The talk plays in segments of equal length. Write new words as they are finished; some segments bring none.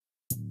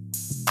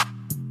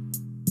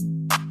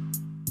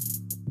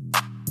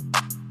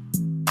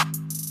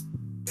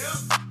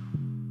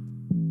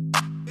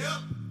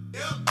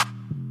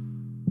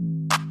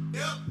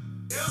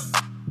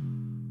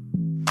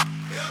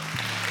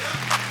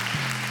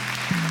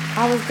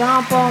I was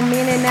gone for a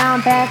minute, now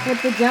I'm back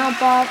with the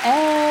jump off.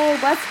 Hey,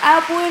 what's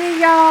up with it,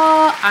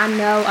 y'all? I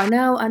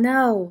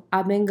know.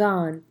 I've been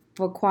gone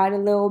for quite a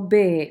little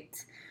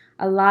bit.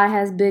 A lot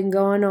has been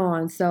going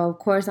on. So, of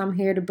course, I'm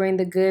here to bring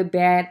the good,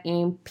 bad,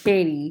 and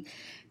petty.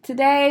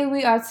 Today,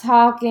 we are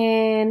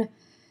talking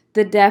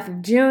the death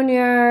of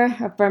Junior,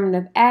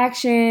 affirmative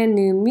action,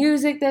 new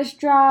music that's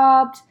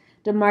dropped,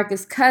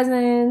 DeMarcus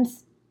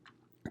Cousins,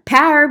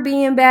 Power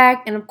being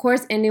back, and of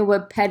course, ending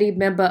with Petty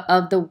Member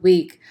of the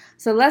Week.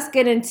 So let's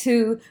get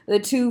into the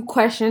two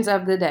questions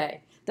of the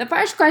day. The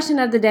first question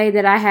of the day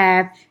that I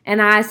have,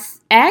 and I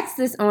asked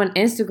this on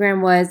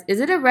Instagram, was: is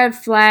it a red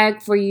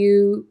flag for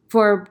you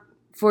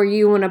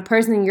when a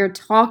person you're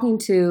talking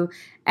to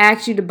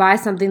asks you to buy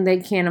something they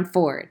can't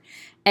afford?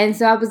 And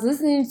so I was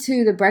listening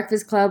to The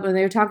Breakfast Club, and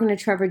they were talking to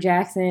Trevor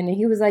Jackson, and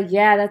he was like,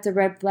 "Yeah, that's a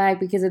red flag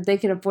because if they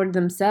can afford it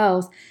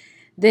themselves,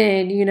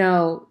 then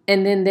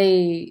and then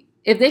they."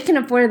 If they can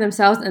afford it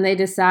themselves and they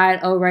decide,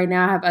 oh, right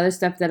now I have other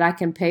stuff that I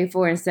can pay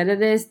for instead of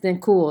this, then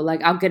cool.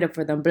 Like, I'll get it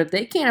for them. But if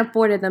they can't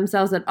afford it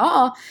themselves at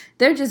all,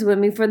 they're just with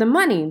me for the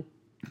money.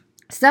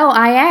 So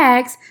I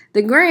asked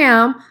the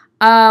gram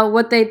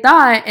what they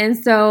thought. And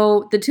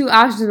so the two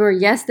options were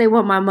yes, they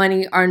want my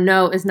money, or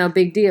no, it's no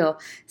big deal.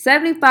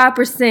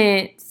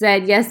 75%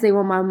 said yes, they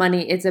want my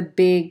money. It's a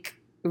big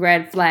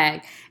red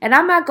flag. And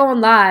I'm not going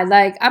to lie.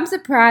 Like, I'm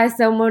surprised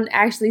someone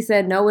actually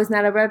said no, it's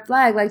not a red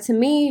flag. Like, to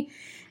me,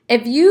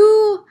 if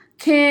you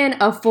can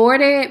afford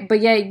it, but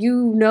yet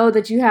you know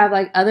that you have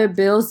like other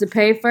bills to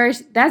pay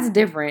first, that's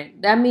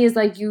different. That means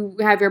like you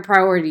have your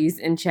priorities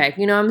in check.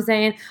 You know what I'm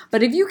saying?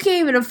 But if you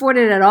can't even afford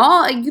it at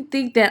all and you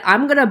think that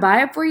I'm gonna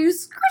buy it for you,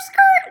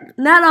 skirt,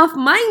 not off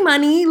my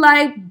money,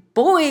 like,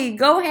 boy,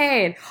 go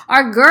ahead.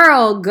 Or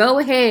girl, go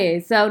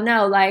ahead. So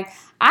no, like,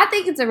 I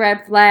think it's a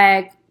red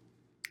flag.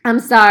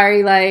 I'm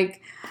sorry, like,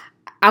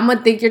 I'm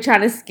gonna think you're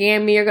trying to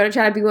scam me. You're gonna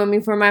try to be with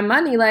me for my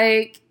money,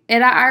 like,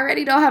 and I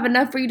already don't have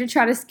enough for you to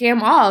try to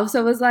scam off.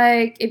 So it's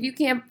like, if you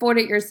can't afford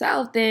it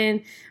yourself,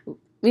 then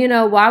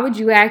why would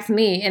you ask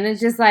me? And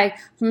it's just like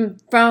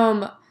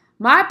from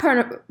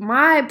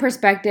my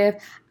perspective,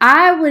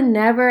 I would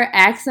never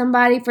ask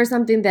somebody for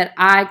something that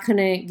I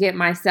couldn't get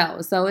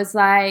myself. So it's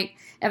like,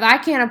 if I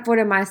can't afford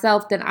it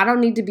myself, then I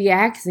don't need to be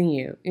asking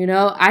you.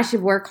 I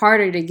should work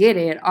harder to get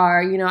it,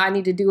 or I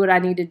need to do what I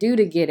need to do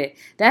to get it.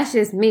 That's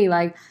just me.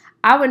 Like,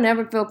 I would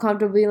never feel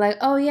comfortable being like,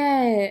 oh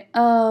yeah,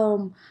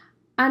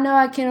 I know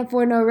I can't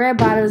afford no red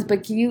bottoms,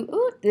 but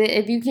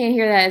if you can't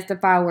hear that, it's the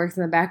fireworks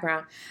in the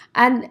background.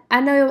 I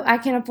know I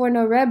can't afford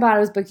no red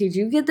bottoms, but could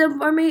you get them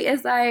for me?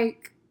 It's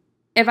like,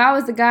 if I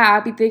was the guy,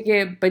 I'd be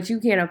thinking, but you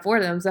can't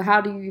afford them, so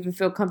how do you even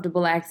feel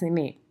comfortable asking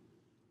me?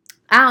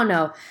 I don't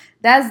know.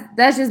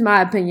 That's just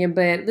my opinion,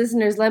 but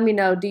listeners, let me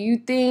know. Do you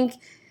think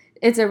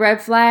it's a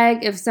red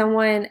flag if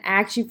someone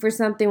asks you for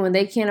something when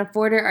they can't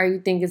afford it, or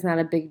you think it's not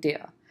a big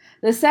deal?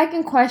 The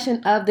second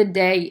question of the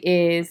day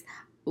is,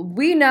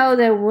 we know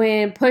that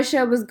when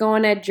Pusha was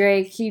going at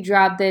Drake, he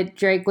dropped that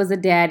Drake was a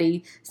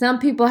daddy. Some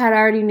people had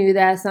already knew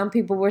that. Some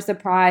people were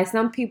surprised.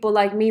 Some people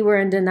like me were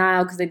in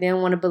denial because they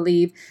didn't want to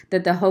believe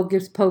that the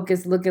hocus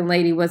pocus looking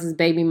lady was his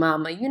baby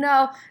mama.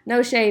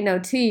 No shade, no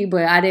tea,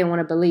 but I didn't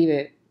want to believe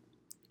it.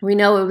 We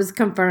know it was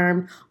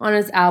confirmed on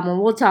his album.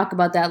 We'll talk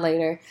about that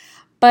later.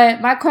 But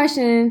my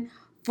question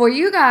for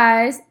you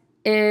guys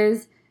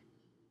is,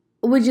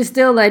 would you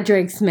still let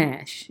Drake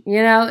smash?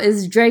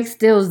 Is Drake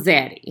still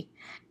zaddy?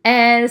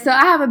 And so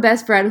I have a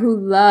best friend who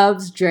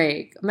loves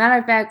Drake. Matter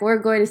of fact, we're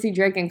going to see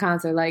Drake in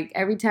concert. Like,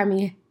 every time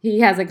he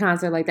has a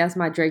concert, like, that's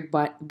my Drake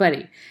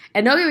buddy.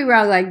 And don't get me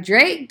wrong, like,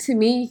 Drake, to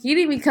me, he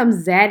didn't become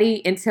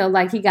zaddy until,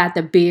 like, he got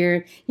the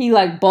beard. He,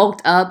 like,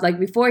 bulked up.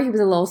 Like, before he was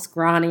a little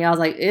scrawny. I was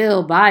like,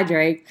 ew, bye,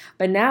 Drake.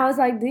 But now it's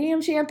like,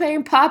 damn,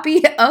 champagne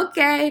poppy.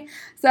 Okay.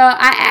 So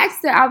I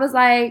asked her, I was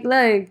like,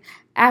 look,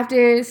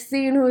 after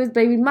seeing who his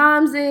baby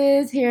mom's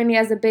is, hearing he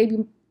has a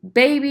baby,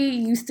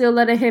 you still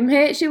letting him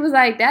hit? She was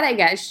like, that ain't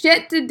got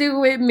shit to do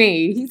with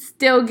me. He's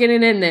still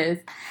getting in this.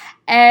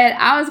 And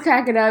I was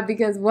cracking up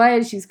because,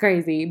 one, she's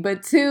crazy.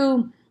 But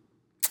two,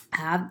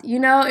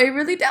 it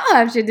really don't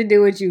have shit to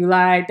do with you.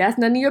 Like, that's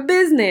none of your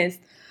business.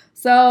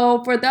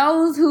 So for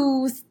those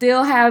who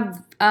still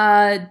have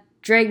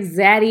Drake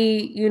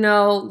zaddy,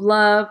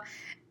 love,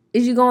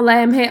 is you gonna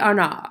let him hit or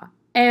not?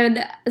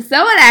 And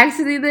someone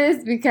asked me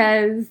this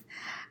because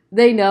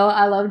they know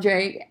I love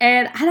Drake.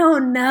 And I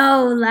don't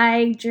know,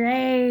 like,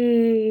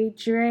 Drake,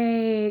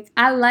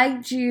 I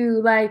liked you.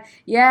 Like,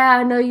 yeah,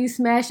 I know you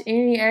smashed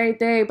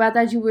everything, but I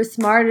thought you were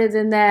smarter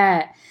than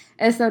that.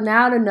 And so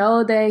now to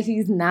know that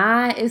he's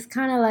not, it's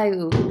kind of like,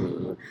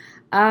 ooh.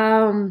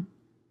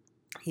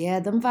 Yeah,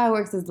 them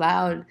fireworks is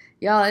loud.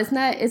 Y'all,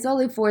 it's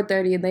only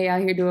 4:30 and they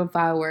out here doing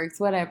fireworks,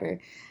 whatever.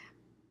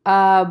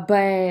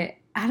 But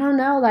I don't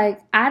know, like,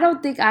 I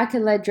don't think I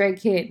could let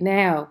Drake hit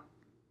now.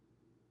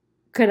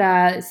 Could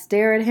I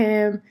stare at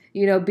him,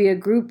 be a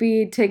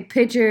groupie, take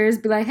pictures,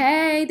 be like,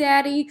 hey,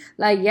 daddy?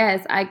 Like,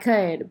 yes, I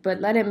could. But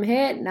let him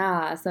hit?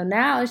 Nah. So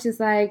now it's just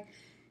like,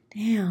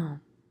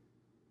 damn.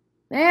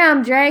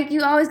 Damn, Drake,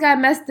 you always got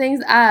to mess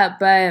things up.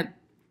 But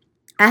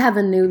I have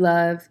a new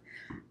love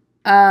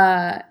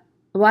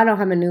well, I don't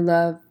have a new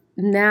love.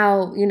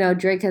 Now,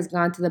 Drake has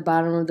gone to the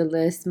bottom of the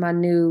list. My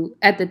new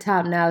at the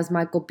top now is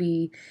Michael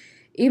B.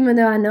 Even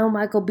though I know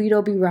Michael B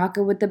don't be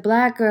rocking with the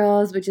black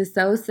girls, which is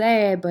so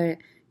sad, but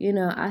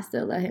I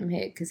still let him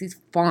hit because he's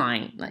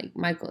fine. Like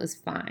Michael is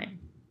fine.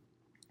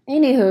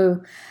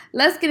 Anywho,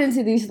 let's get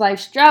into these life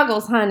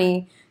struggles,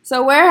 honey.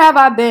 So where have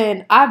I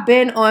been? I've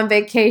been on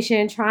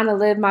vacation trying to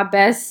live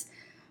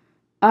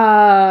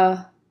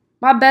uh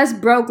my best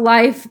broke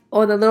life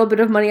on the little bit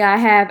of money I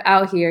have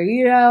out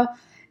here.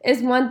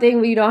 It's one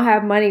thing when you don't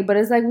have money, but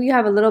it's like when you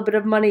have a little bit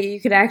of money,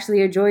 you can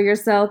actually enjoy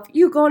yourself.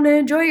 You're going to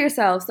enjoy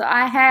yourself. So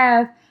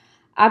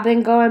I've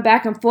been going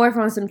back and forth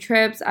on some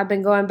trips. I've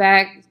been going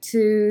back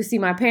to see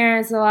my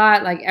parents a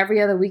lot. Like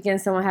every other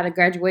weekend, someone had a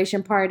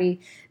graduation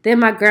party. Then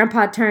my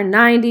grandpa turned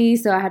 90,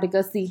 so I had to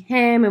go see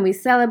him and we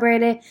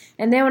celebrated.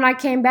 And then when I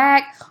came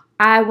back,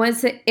 I went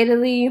to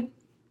Italy.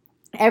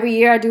 Every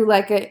year I do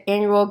like an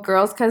annual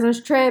girls'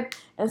 cousins trip.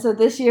 And so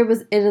this year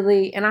was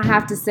Italy. And I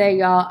have to say,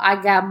 y'all,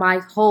 I got my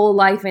whole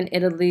life in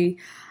Italy.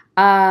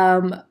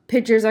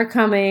 Pictures are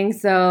coming,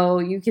 so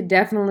you could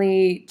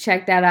definitely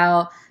check that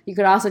out. You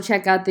could also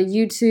check out the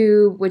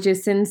YouTube, which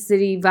is Sin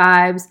City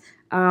Vibes.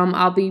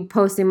 I'll be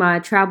posting my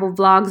travel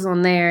vlogs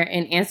on there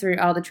and answering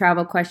all the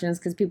travel questions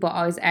because people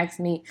always ask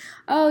me,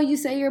 "Oh, you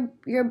say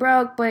you're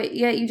broke, but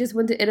yet you just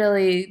went to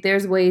Italy."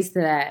 There's ways to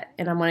that,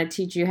 and I'm going to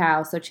teach you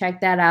how. So check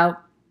that out.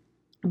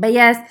 But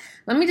yes,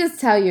 let me just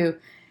tell you,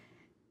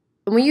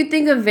 when you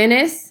think of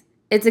Venice,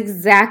 it's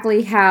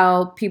exactly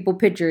how people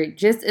picture it.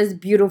 Just as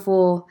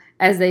beautiful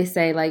as they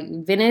say. Like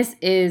Venice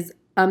is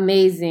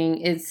amazing.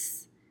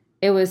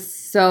 It was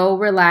so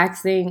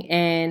relaxing,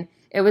 and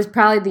it was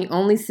probably the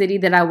only city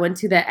that I went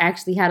to that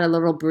actually had a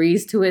little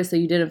breeze to it, so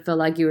you didn't feel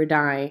like you were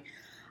dying.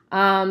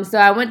 So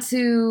I went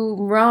to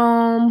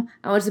Rome,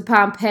 I went to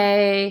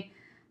Pompeii,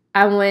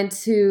 I went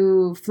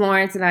to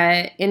Florence, and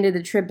I ended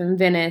the trip in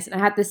Venice.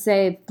 And I have to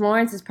say,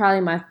 Florence is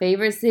probably my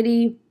favorite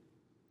city.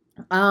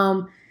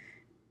 Um,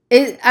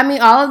 I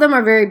mean, all of them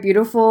are very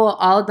beautiful.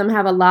 All of them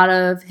have a lot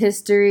of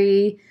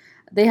history.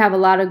 They have a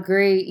lot of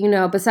great,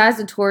 besides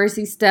the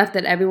touristy stuff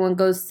that everyone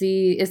goes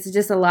see, it's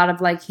just a lot of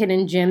like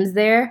hidden gems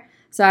there.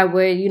 So I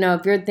would,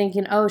 if you're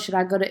thinking, oh, should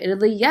I go to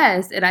Italy?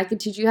 Yes. And I can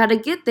teach you how to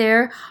get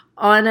there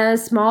on a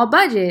small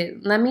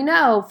budget. Let me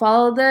know.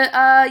 Follow the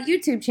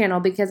YouTube channel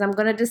because I'm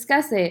going to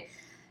discuss it.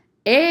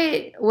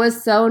 It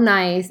was so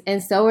nice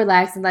and so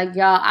relaxing. Like,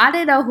 y'all, I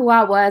didn't know who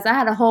I was. I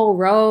had a whole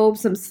robe,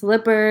 some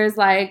slippers.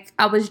 Like,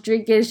 I was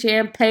drinking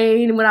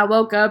champagne when I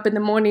woke up in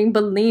the morning,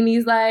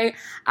 Bellinis. Like,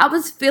 I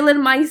was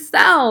feeling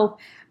myself.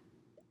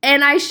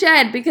 And I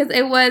shed because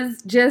it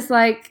was just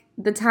like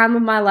the time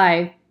of my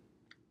life.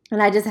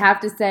 And I just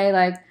have to say,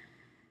 like,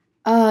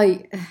 oh,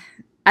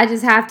 I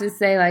just have to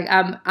say, like,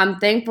 I'm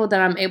thankful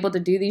that I'm able to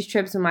do these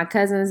trips with my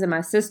cousins and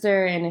my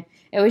sister. And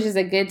it was just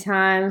a good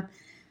time.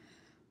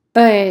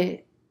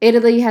 But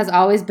Italy has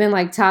always been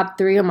like top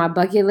 3 on my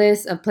bucket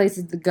list of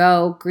places to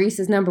go. Greece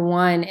is number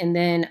 1, and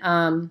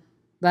then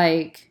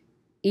like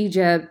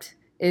Egypt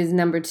is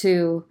number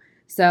 2.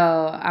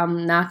 So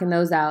I'm knocking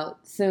those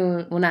out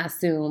soon. Well, not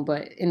soon,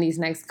 but in these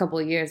next couple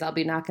of years, I'll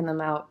be knocking them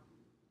out.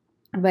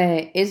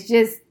 But it's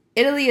just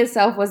Italy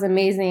itself was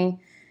amazing.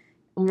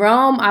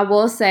 Rome, I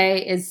will say,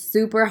 is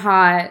super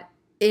hot.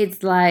 It's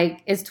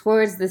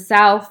towards the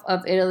south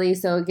of Italy,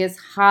 so it gets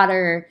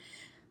hotter.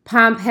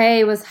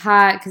 Pompeii was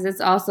hot because it's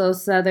also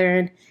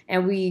southern,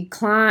 and we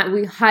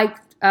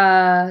hiked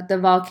the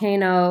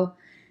volcano.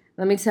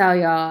 Let me tell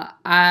y'all,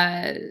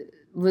 I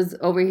was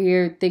over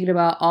here thinking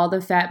about all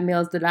the fat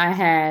meals that I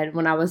had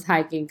when I was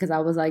hiking because I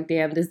was like,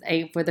 damn, this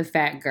ain't for the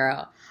fat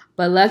girl.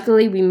 But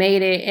luckily we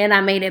made it, and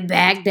I made it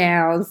back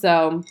down,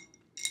 so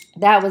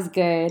that was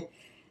good.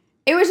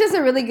 It was just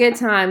a really good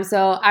time.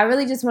 So I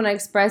really just want to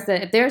express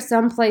that if there's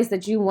some place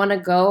that you want to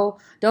go,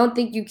 don't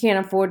think you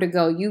can't afford to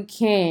go. You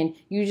can.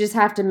 You just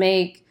have to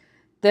make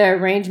the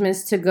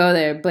arrangements to go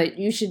there. But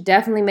you should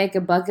definitely make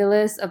a bucket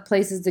list of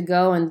places to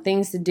go and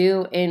things to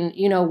do and,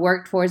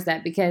 work towards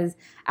that. Because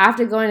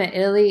after going to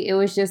Italy, it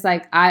was just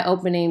like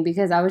eye-opening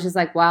because I was just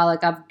like, wow,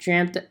 like I've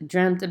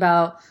dreamt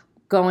about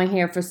going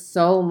here for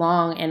so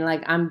long and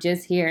like I'm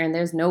just here, and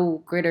there's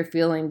no greater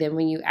feeling than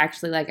when you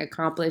actually like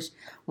accomplish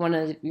one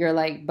of your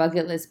like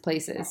bucket list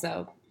places.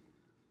 So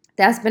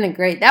that's been a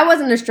great. That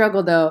wasn't a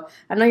struggle though.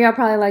 I know y'all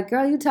probably like,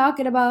 girl, you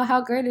talking about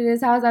how great it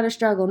is. How is that a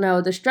struggle? No,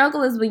 the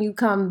struggle is when you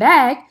come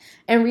back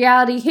and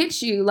reality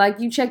hits you. Like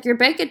you check your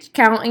bank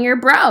account and you're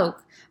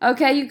broke.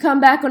 Okay, you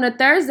come back on a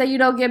Thursday, you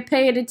don't get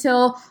paid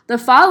until the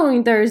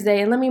following Thursday.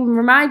 And let me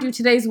remind you,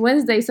 today's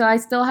Wednesday, so I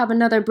still have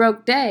another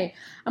broke day.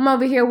 I'm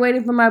over here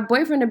waiting for my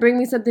boyfriend to bring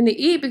me something to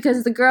eat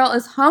because the girl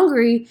is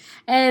hungry,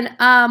 and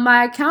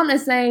my accountant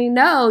is saying,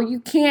 no,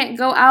 you can't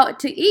go out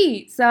to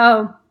eat.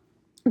 So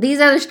these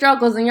are the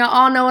struggles, and y'all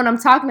all know what I'm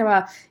talking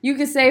about. You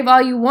can save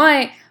all you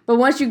want, But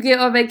once you get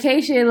on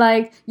vacation,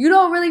 like, you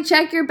don't really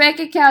check your bank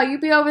account. You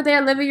be over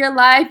there living your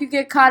life. You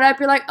get caught up.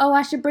 You're like, oh,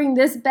 I should bring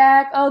this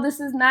back. Oh, this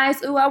is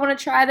nice. Oh, I want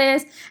to try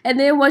this. And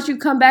then once you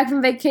come back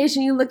from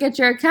vacation, you look at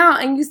your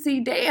account and you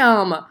see,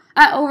 damn,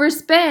 I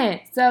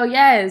overspent. So,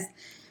 yes,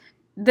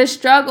 the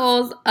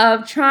struggles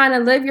of trying to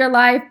live your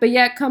life, but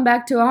yet come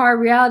back to a hard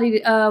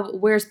reality of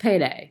where's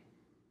payday?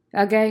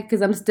 Okay?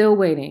 Because I'm still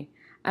waiting.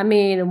 I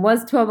mean,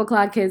 once 12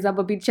 o'clock hits, I'm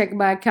going to be checking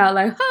my account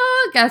like,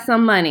 oh, got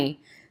some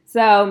money.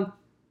 So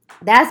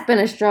that's been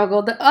a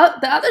struggle. The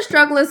other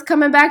struggle is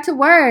coming back to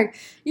work.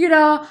 You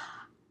know,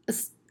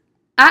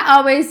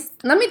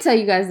 let me tell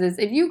you guys this.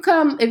 If you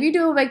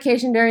do a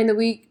vacation during the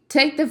week,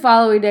 take the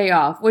following day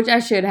off, which I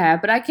should have,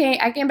 but I can't.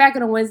 I came back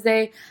on a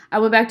Wednesday. I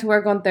went back to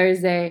work on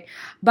Thursday.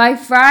 By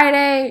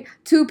Friday,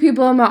 2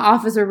 people in my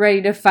office were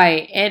ready to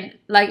fight. And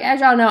like, as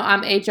y'all know,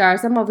 I'm HR,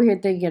 so I'm over here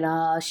thinking,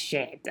 oh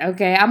shit,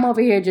 okay? I'm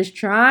over here just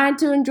trying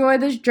to enjoy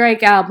this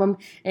Drake album,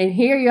 and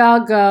here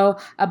y'all go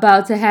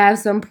about to have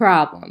some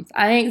problems.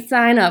 I ain't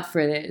signed up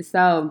for this,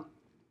 so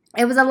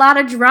it was a lot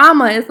of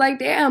drama. It's like,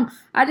 damn,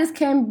 I just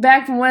came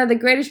back from one of the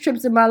greatest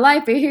trips of my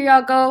life, and here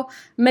y'all go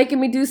making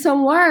me do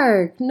some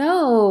work.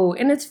 No,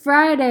 and it's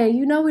Friday.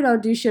 You know we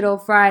don't do shit on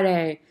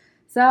Friday.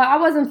 So I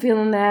wasn't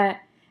feeling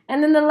that.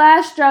 And then the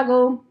last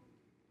struggle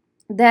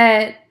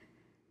that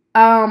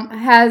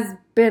has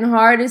been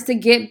hard is to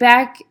get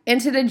back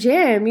into the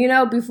gym. You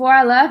know, before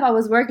I left, I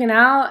was working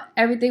out.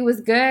 Everything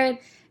was good.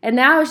 And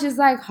now it's just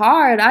like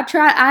hard.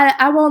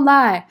 I won't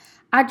lie.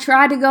 I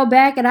tried to go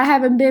back and I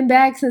haven't been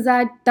back since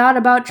I thought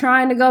about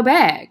trying to go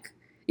back.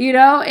 You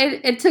know,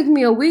 it took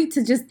me a week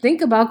to just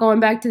think about going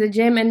back to the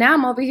gym. And now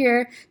I'm over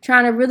here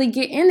trying to really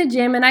get in the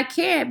gym and I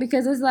can't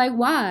because it's like,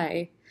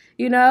 why?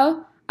 You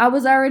know, I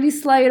was already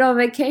slayed on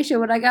vacation.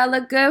 What I got to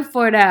look good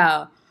for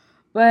now.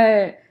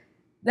 But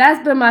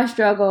that's been my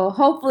struggle.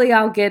 Hopefully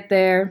I'll get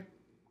there.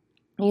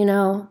 You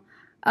know,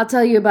 I'll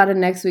tell you about it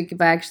next week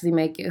if I actually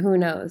make it. Who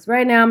knows?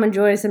 Right now I'm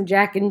enjoying some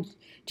Jack and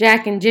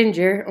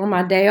Ginger on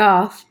my day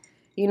off.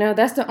 You know,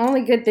 that's the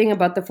only good thing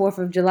about the 4th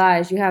of July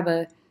is you have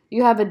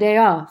a day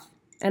off.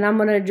 And I'm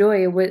going to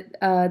enjoy it with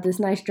this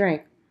nice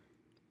drink.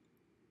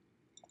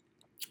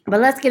 But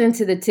let's get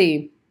into the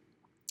tea.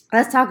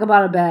 Let's talk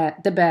about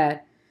the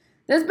bad.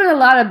 There's been a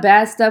lot of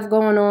bad stuff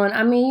going on.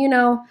 I mean, you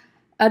know,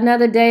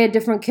 another day, a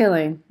different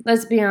killing.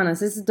 Let's be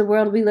honest. This is the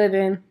world we live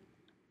in.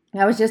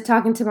 I was just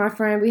talking to my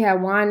friend. We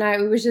had wine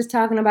night. We was just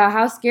talking about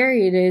how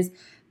scary it is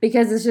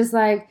because it's just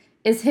like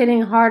it's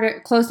hitting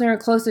harder, closer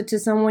and closer to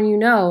someone you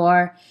know,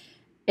 or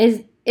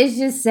it's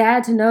just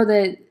sad to know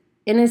that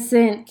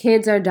innocent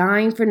kids are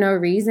dying for no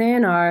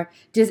reason or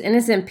just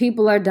innocent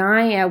people are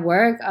dying at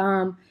work.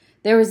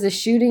 There was a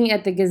shooting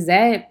at the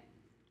Gazette.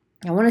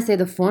 I want to say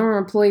the former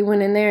employee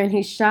went in there and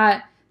he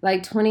shot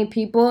like 20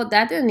 people.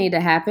 That didn't need to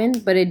happen,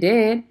 but it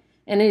did.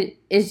 And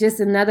it's just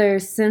another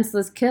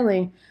senseless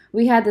killing.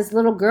 We had this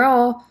little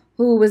girl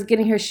who was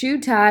getting her shoe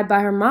tied by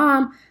her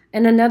mom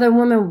and another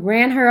woman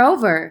ran her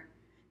over.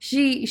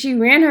 She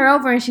ran her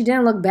over and she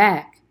didn't look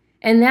back.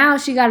 And now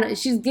she's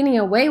getting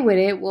away with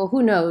it. Well,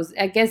 who knows?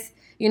 I guess,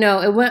 you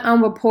know, it went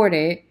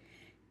unreported.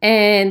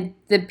 And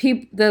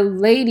the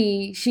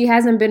lady, she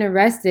hasn't been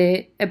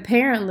arrested.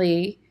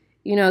 Apparently,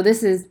 you know,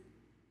 this is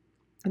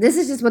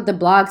just what the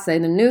blogs say.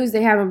 The news,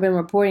 they haven't been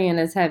reporting it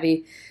as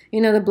heavy. You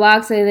know, the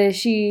blogs say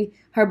that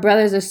her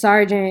brother's a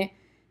sergeant.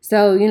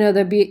 So, you know,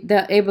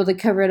 they're able to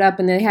cover it up.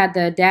 And they had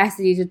the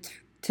audacity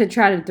to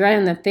try to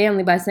threaten the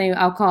family by saying,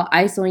 I'll call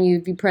ICE on you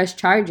if you press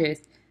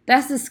charges.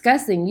 That's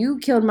disgusting. You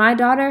killed my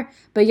daughter,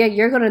 but yet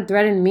you're going to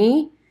threaten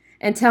me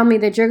and tell me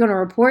that you're going to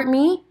report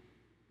me?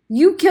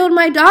 You killed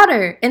my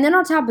daughter. And then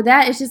on top of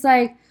that, it's just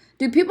like,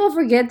 do people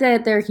forget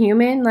that they're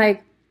human?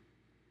 Like,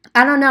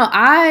 I don't know.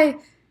 I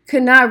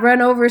could not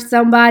run over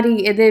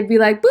somebody and then be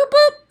like, boop,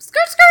 boop,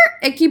 skirt, skirt,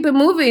 and keep it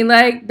moving.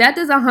 Like, that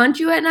doesn't haunt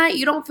you at night.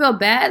 You don't feel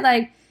bad.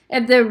 Like,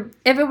 if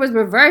it was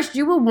reversed,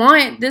 you would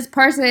want this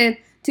person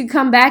to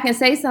come back and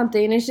say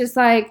something. And it's just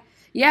like,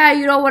 yeah,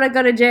 you don't want to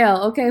go to jail.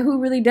 Okay, who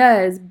really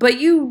does? But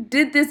you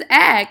did this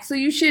act, so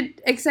you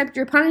should accept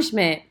your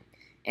punishment.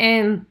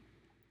 And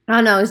I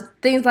don't know, it's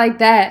things like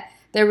that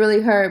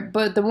really hurt.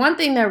 But the one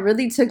thing that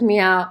really took me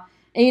out,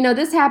 and you know,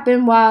 this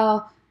happened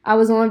while I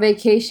was on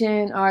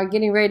vacation or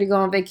getting ready to go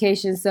on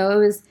vacation. So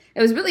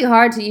it was really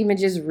hard to even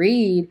just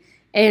read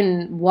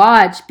and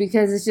watch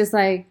because it's just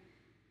like,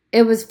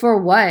 it was for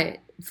what?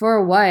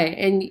 For what?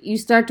 And you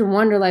start to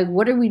wonder, like,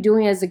 what are we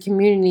doing as a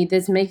community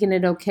that's making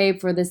it okay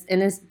for these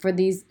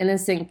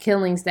innocent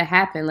killings to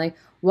happen? Like,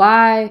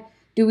 why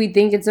do we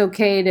think it's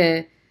okay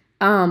to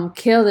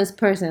kill this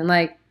person?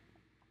 Like,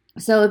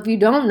 so if you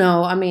don't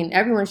know, I mean,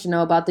 everyone should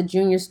know about the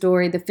Junior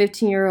story. The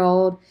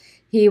 15-year-old,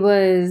 he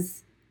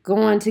was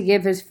going to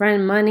give his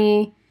friend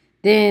money.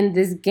 Then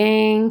this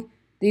gang,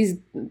 these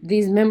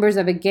members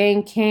of a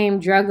gang came,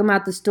 drug him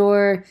out the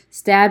store,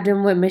 stabbed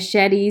him with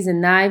machetes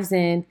and knives,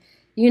 and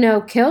you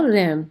know, killed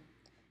him.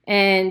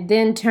 And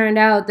then turned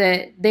out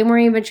that they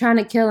weren't even trying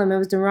to kill him. It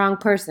was the wrong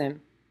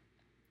person.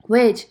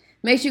 Which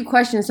makes you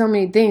question so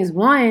many things.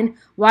 One,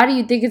 why do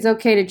you think it's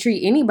okay to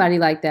treat anybody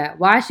like that?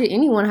 Why should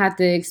anyone have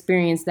to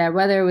experience that,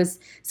 whether it was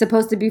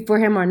supposed to be for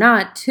him or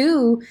not?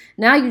 Two,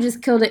 now you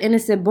just killed an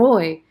innocent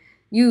boy.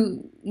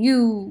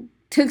 You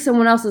took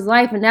someone else's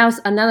life, and now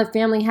another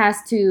family has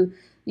to,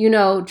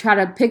 try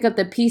to pick up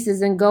the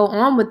pieces and go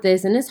on with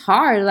this. And it's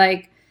hard.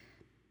 Like,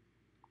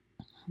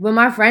 when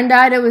my friend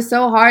died, it was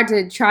so hard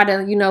to try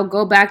to,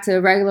 go back to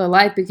regular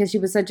life because she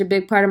was such a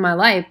big part of my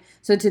life.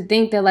 So to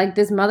think that, like,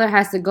 this mother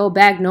has to go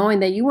back knowing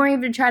that you weren't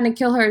even trying to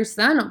kill her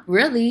son,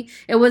 really,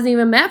 it wasn't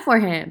even meant for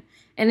him.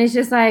 And it's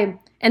just like,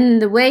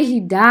 and the way he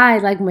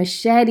died, like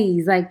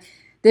machetes, like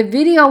the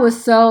video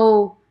was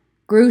so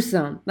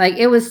gruesome. Like,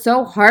 it was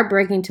so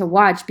heartbreaking to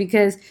watch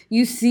because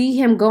you see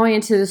him going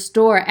into the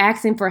store,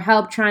 asking for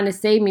help, trying to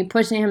save me,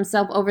 pushing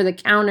himself over the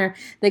counter,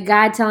 the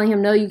guy telling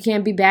him, no, you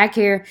can't be back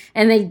here,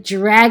 and they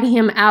drag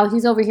him out.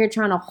 He's over here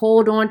trying to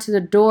hold on to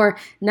the door,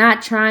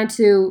 not trying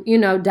to,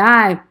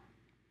 die.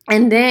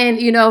 And then,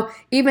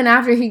 even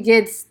after he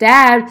gets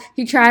stabbed,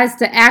 he tries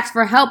to ask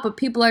for help, but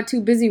people are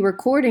too busy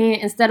recording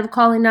it instead of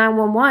calling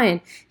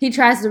 911. He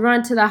tries to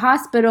run to the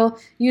hospital.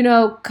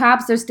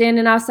 Cops are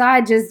standing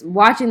outside just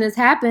watching this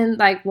happen,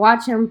 like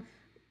watch him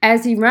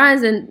as he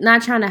runs and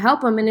not trying to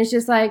help him. And it's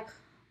just like,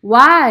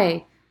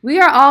 why? We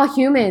are all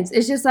humans.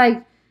 It's just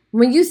like,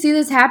 when you see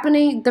this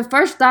happening, the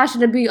first thought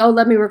shouldn't be, oh,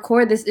 let me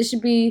record this. It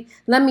should be,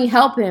 let me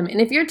help him.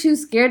 And if you're too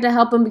scared to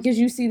help him because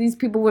you see these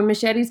people with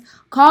machetes,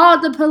 call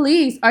the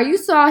police. Or you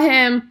saw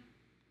him,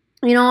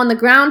 on the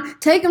ground,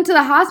 take him to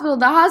the hospital.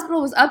 The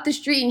hospital was up the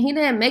street and he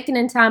didn't make it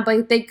in time,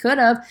 but they could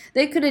have.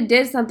 They could have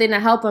did something to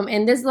help him.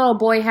 And this little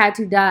boy had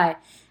to die.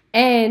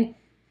 And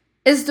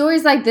it's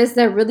stories like this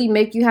that really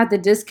make you have to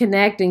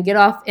disconnect and get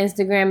off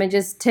Instagram and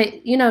just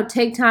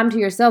take time to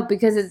yourself,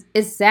 because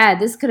it's sad.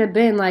 This could have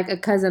been like a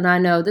cousin I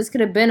know. This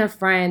could have been a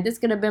friend. This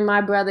could have been my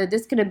brother.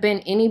 This could have been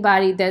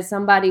anybody that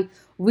somebody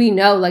we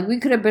know. Like, we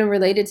could have been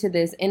related to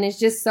this. And it's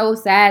just so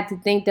sad to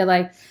think that,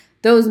 like,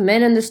 those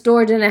men in the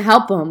store didn't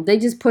help them. They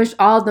just pushed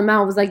all of them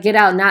out. It was like, get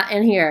out, not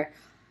in here.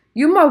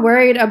 You're more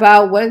worried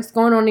about what's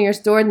going on in your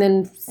store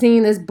than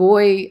seeing this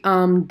boy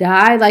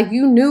die. Like,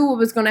 you knew what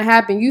was going to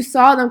happen. You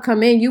saw them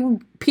come in. You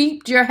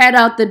peeped your head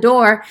out the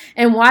door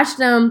and watched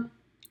them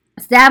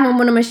stab him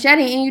with a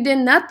machete, and you did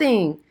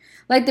nothing.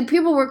 Like, the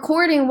people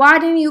recording, why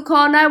didn't you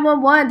call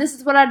 911? This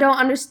is what I don't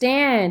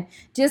understand.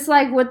 Just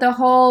like with the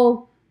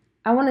whole,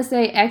 I want to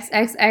say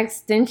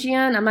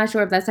XXXTentacion. I'm not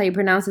sure if that's how you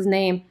pronounce his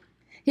name.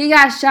 He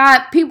got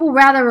shot. People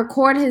rather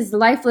record his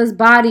lifeless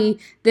body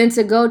than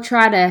to go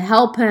try to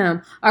help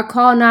him or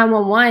call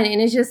 911.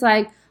 And it's just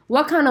like,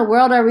 what kind of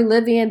world are we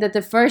living in that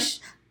the first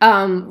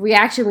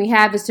reaction we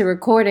have is to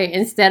record it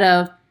instead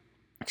of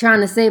trying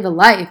to save a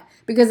life?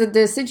 Because if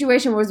the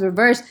situation was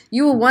reversed,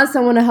 you would want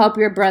someone to help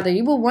your brother.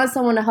 You would want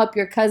someone to help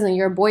your cousin,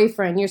 your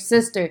boyfriend, your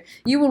sister.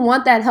 You would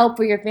want that help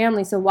for your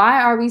family. So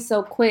why are we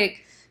so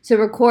quick to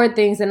record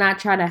things and not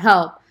try to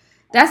help?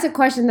 That's a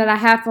question that I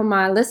have for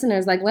my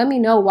listeners. Like, let me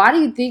know, why do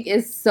you think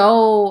it's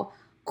so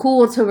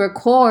cool to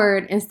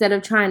record instead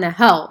of trying to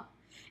help?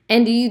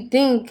 And do you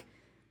think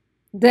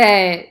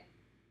that,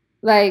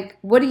 like,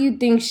 what do you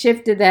think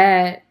shifted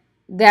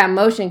that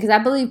motion? Because I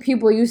believe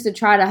people used to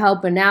try to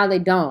help, but now they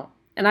don't.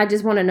 And I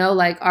just want to know,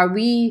 like, are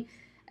we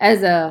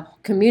as a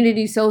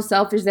community so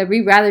selfish that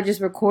we rather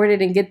just record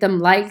it and get them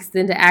likes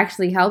than to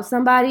actually help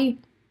somebody?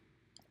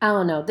 I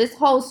don't know. This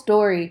whole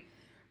story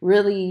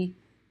really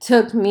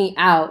took me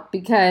out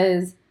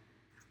because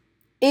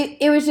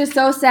it was just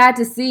so sad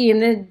to see,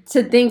 and then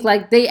to think,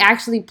 like, they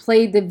actually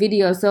played the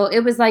video. So it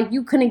was like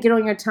you couldn't get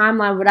on your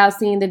timeline without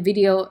seeing the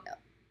video.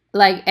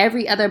 Like,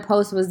 every other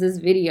post was this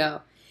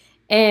video.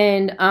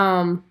 And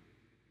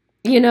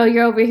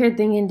you're over here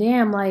thinking,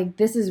 damn, like,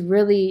 this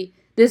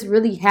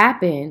really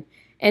happened.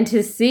 And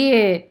to see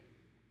it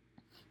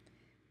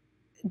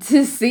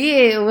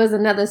was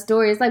another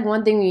story. It's like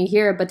one thing when you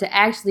hear it, but to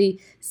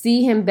actually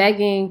see him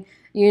begging,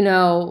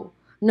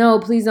 no,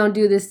 please don't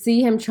do this.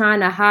 See him trying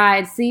to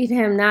hide. See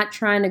him not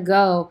trying to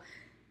go.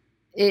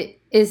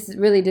 It's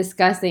really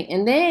disgusting.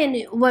 And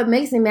then what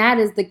makes me mad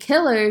is the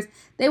killers,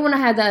 they want to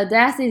have the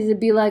audacity to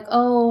be like,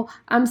 oh,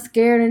 I'm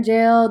scared in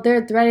jail.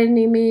 They're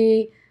threatening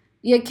me.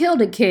 You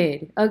killed a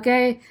kid,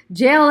 okay?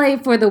 Jail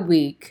ain't for the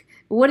weak.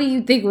 What do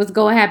you think was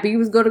going to happen? You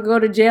was going to go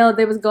to jail.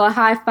 They was going to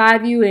high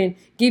five you and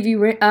give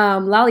you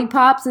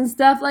lollipops and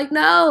stuff? Like,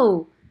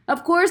 no.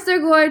 Of course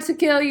they're going to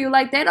kill you.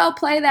 Like, they don't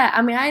play that.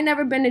 I mean, I ain't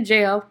never been to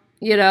jail.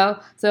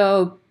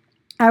 So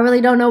I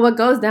really don't know what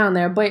goes down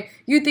there. But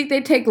you think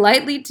they take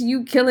lightly to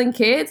you killing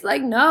kids?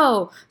 Like,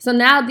 no. So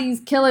now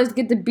these killers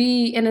get to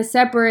be in a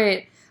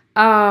separate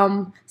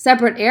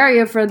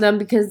area for them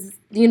because,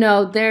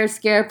 they're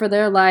scared for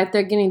their life.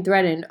 They're getting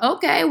threatened.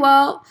 Okay,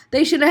 well,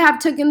 they should have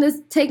taken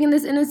this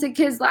innocent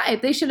kid's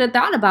life. They should have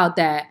thought about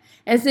that.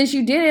 And since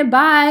you didn't,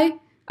 bye,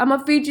 I'm going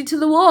to feed you to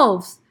the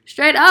wolves.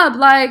 Straight up,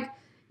 like,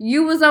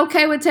 you was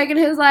okay with taking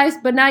his life,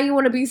 but now you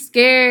want to be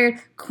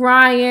scared,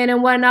 crying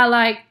and whatnot.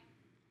 Like,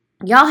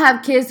 y'all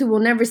have kids who will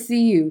never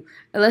see you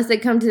unless they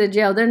come to the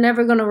jail. They're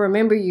never going to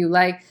remember you.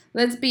 Like,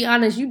 Let's be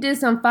honest. You did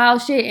some foul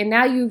shit, and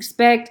now you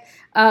expect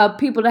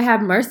people to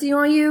have mercy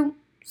on you?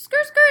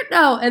 Skirt, skirt,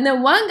 no. And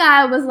then one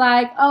guy was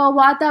like, oh,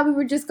 well, I thought we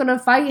were just going to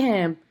fight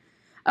him.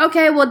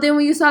 Okay, well, then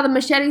when you saw the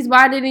machetes,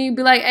 why didn't you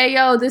be like, hey,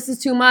 yo, this is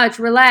too much.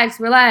 Relax,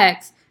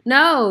 relax.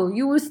 No,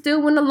 you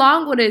still went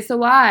along with it, so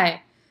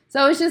why?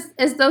 So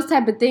it's those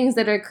type of things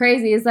that are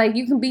crazy. It's like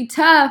you can be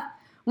tough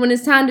when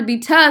it's time to be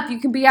tough. You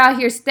can be out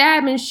here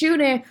stabbing,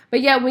 shooting,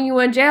 but yet when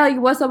you're in jail,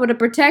 you want someone to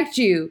protect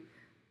you.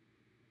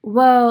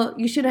 Well,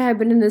 you shouldn't have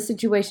been in this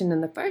situation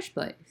in the first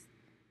place.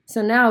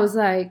 So now it's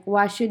like,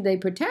 why should they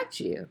protect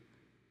you?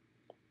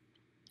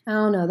 I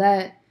don't know.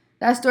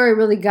 That story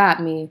really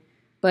got me.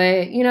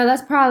 But,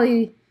 that's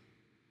probably,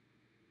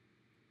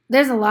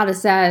 there's a lot of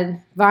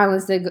sad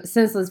violence,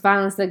 senseless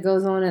violence that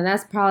goes on. And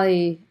that's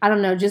probably, I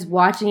don't know, just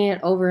watching it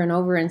over and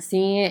over and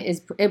seeing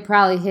it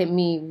probably hit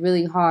me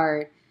really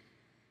hard.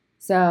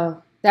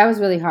 So that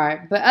was really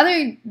hard. But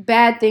other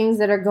bad things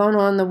that are going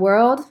on in the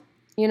world,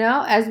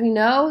 as we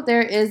know,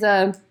 there is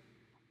a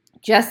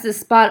justice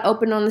spot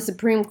open on the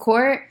Supreme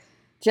Court.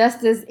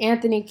 Justice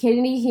Anthony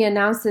Kennedy, he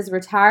announced his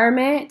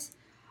retirement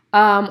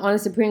on the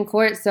Supreme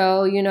Court.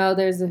 So,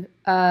 there's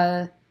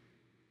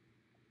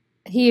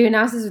he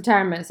announced his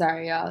retirement.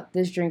 Sorry, y'all.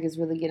 This drink is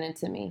really getting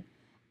to me.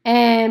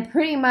 And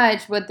pretty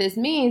much what this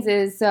means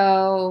is,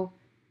 so,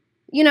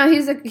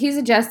 he's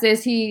a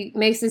justice. He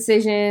makes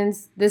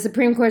decisions. The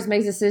Supreme Court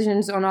makes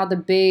decisions on all the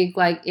big,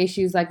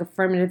 issues like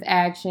affirmative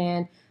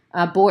action,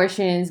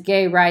 abortions,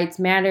 gay rights,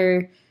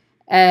 matters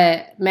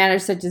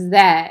such as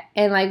that.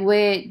 And,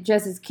 with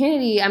Justice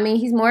Kennedy, I mean,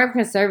 he's more of a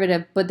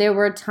conservative, but there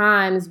were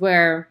times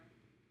where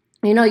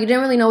you didn't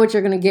really know what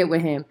you're going to get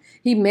with him.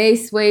 He may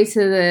sway to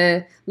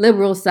the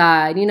liberal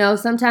side.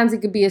 Sometimes it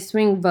could be a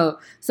swing vote.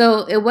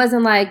 So it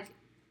wasn't like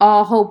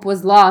all hope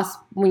was lost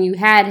when you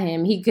had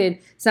him. He could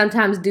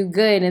sometimes do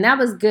good, and that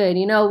was good.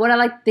 What I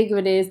like to think of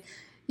it is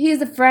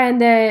he's a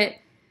friend that,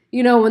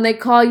 when they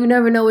call, you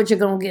never know what you're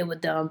going to get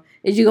with them.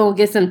 Is you going to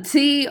get some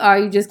tea, or are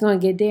you just going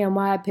to get, damn,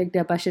 why I picked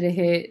up, I should have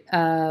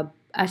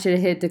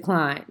hit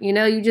decline.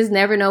 You just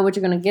never know what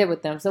you're going to get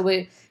with them. So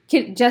with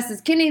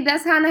Justice Kennedy,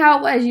 that's kind of how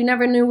it was. You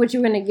never knew what you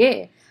were going to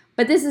get.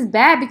 But this is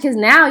bad because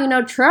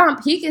now,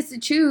 Trump, he gets to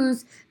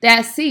choose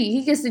that seat.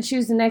 He gets to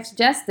choose the next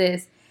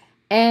justice.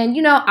 And,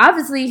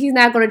 obviously he's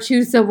not going to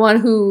choose someone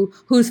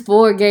who's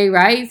for gay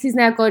rights. He's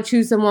not going to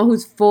choose someone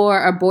who's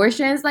for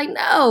abortions.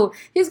 No,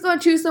 he's going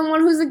to choose someone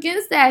who's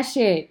against that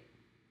shit.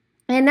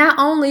 And not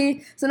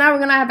only, so now we're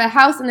going to have a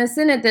House and a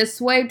Senate that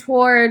sway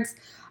towards,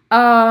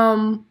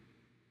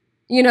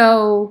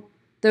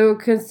 the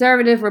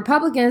conservative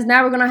Republicans.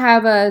 Now we're going to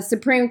have a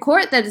Supreme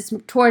Court that is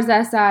towards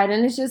that side.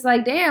 And it's just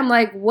damn,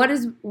 what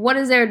is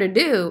there to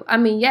do? I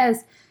mean,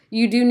 yes,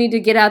 you do need to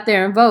get out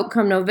there and vote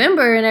come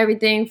November and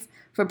everything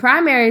for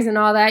primaries and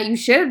all that. You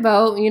should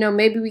vote.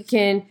 Maybe we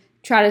can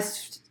try to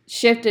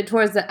shift it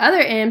towards the other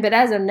end. But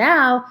as of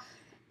now,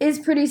 it's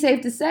pretty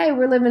safe to say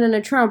we're living in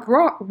a Trump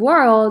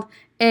world,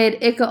 and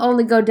it could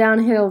only go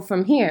downhill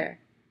from here.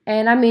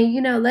 And I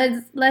mean,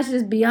 let's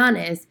just be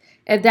honest.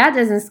 If that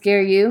doesn't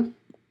scare you,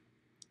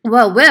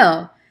 well,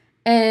 will.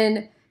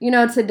 And,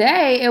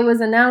 today it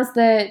was announced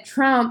that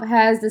Trump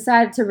has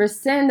decided to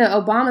rescind the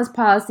Obama's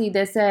policy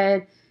that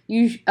said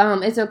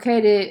it's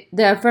okay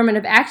the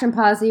affirmative action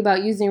policy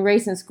about using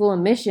race in school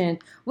admission,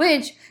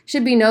 which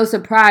should be no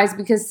surprise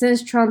because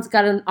since Trump's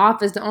got in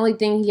office, the only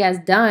thing he has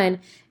done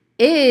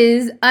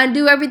is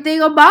undo everything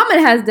Obama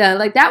has done.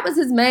 That was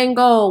his main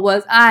goal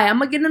was, I'm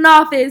going to get in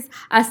office.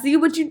 I see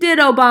what you did,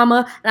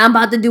 Obama, and I'm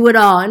about to do it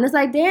all. And it's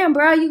damn,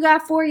 bro, you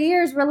got 4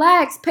 years.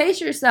 Relax.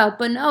 Pace yourself.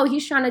 But no,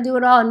 he's trying to do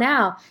it all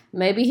now.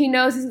 Maybe he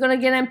knows he's going to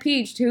get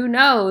impeached. Who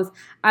knows?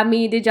 I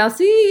mean, did y'all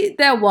see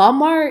that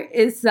Walmart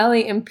is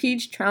selling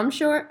impeached Trump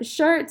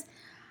shirts?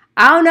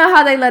 I don't know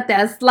how they let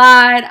that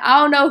slide.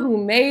 I don't know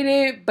who made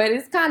it, but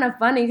it's kind of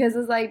funny because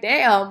it's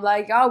damn,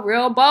 y'all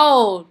real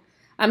bold.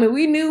 I mean,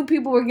 we knew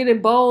people were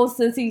getting bold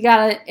since he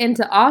got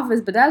into office,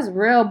 but that's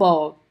real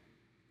bold.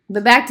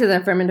 But back to the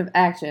affirmative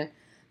action.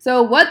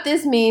 So what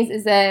this means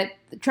is that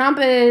the Trump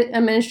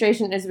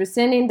administration is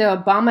rescinding the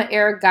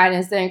Obama-era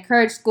guidance that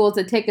encouraged schools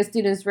to take a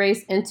student's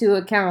race into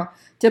account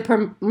to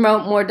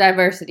promote more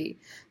diversity.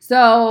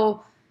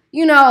 So,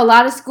 a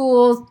lot of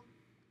schools,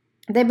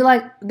 they'd be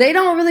they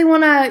don't really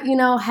want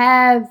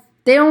to,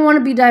 they don't want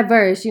to be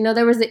diverse.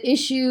 There was an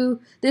issue,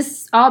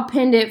 this all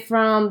pinned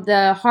from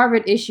the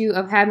Harvard issue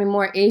of having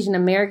more Asian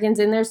Americans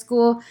in their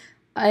school,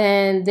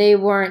 and they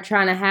weren't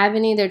trying to have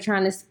any. They're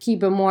trying to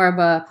keep it more of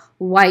a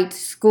white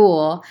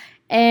school.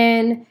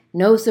 And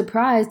no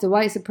surprise, the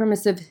white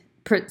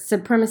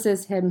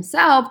supremacist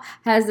himself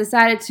has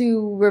decided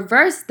to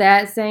reverse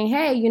that, saying,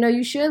 hey,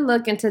 you should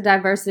look into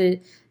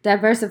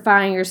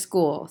diversifying your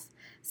schools.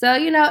 So,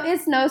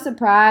 it's no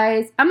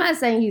surprise. I'm not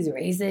saying he's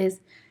racist.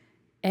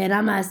 And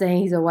I'm not saying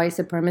he's a white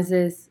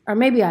supremacist, or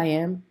maybe I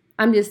am.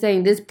 I'm just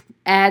saying this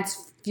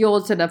adds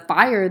fuel to the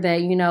fire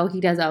that, he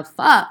doesn't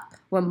fuck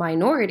with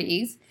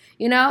minorities.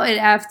 It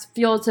adds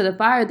fuel to the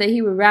fire that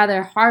he would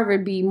rather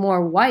Harvard be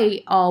more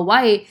white, all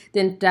white,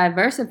 than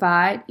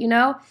diversified.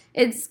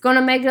 It's going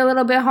to make it a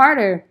little bit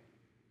harder.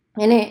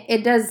 And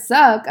it does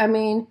suck. I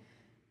mean,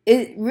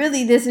 it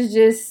really, this is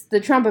just the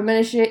Trump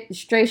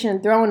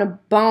administration throwing a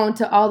bone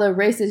to all the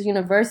racist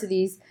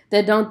universities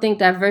that don't think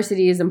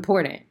diversity is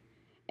important.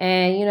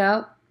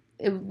 And,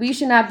 we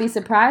should not be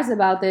surprised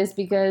about this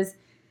because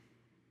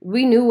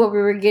we knew what we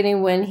were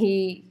getting when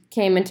he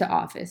came into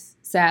office,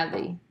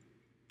 sadly.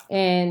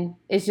 And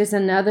it's just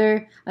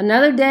another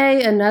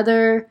day,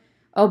 another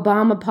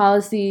Obama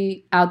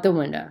policy out the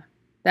window.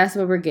 That's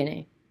what we're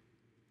getting.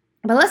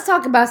 But let's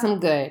talk about some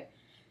good.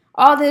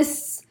 All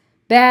this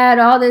bad,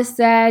 all this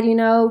sad,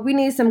 we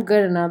need some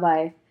good in our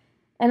life.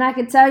 And I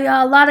can tell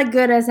y'all a lot of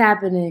good is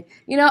happening.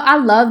 I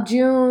love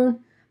June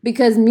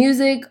because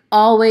music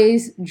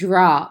always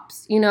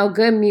drops.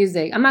 Good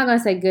music. I'm not going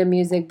to say good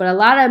music, but a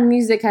lot of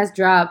music has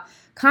dropped.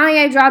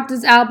 Kanye dropped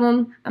his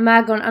album. I'm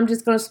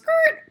just going to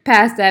skirt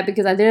past that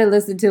because I didn't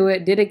listen to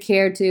it, didn't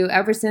care to.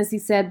 Ever since he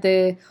said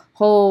the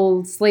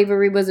whole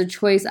slavery was a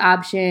choice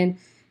option,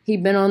 he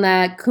been on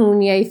that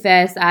Kanye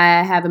fest.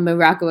 I haven't been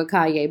rocking with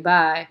Kanye.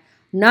 Bye.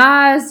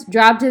 Nas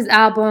dropped his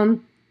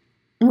album.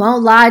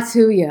 Won't lie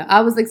to you, I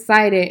was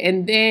excited,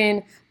 and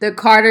then the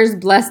Carters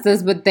blessed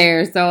us with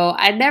theirs. So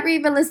I never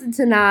even listened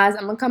to Nas.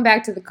 I'm gonna come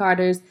back to the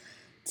Carters.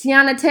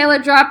 Tiana Taylor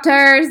dropped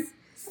hers.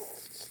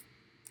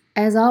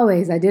 As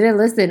always, I didn't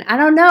listen. I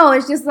don't know.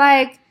 It's just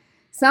like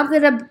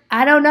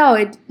I don't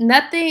know.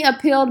 Nothing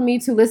appealed me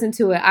to listen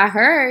to it. I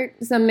heard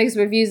some mixed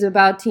reviews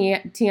about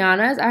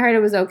Tiana's. I heard it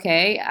was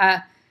okay.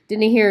 I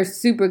didn't hear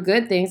super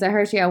good things. I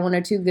heard she had one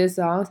or two good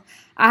songs.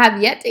 I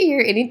have yet to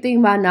hear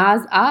anything by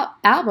Nas'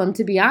 album,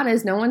 to be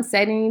honest. No one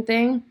said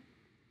anything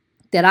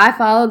that I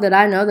follow, that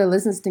I know, that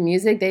listens to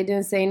music. They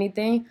didn't say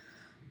anything.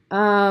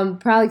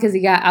 Probably because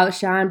he got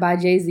outshined by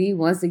Jay-Z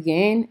once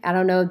again. I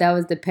don't know if that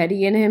was the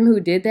petty in him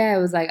who did that.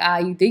 It was like,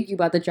 you think you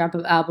about to drop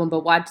an album,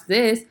 but watch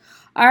this.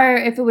 Or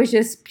if it was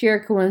just pure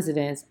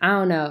coincidence. I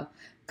don't know.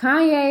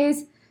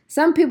 Kanye's,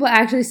 some people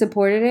actually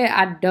supported it.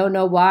 I don't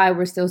know why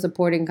we're still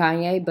supporting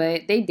Kanye,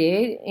 but they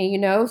did.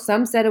 And,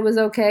 some said it was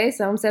okay.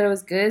 Some said it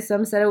was good.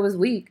 Some said it was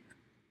weak.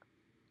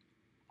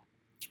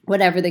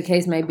 Whatever the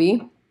case may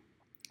be.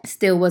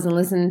 Still wasn't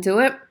listening to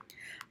it.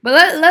 But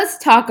let's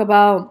talk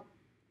about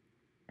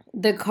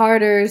the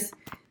Carters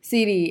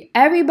CD.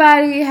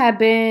 Everybody had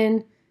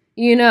been,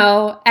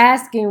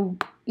 asking,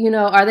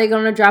 are they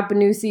going to drop a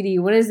new CD?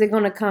 When is it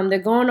going to come? They're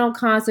going on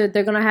concert.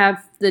 They're going to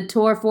have the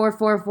Tour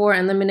 444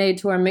 and Lemonade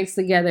Tour mixed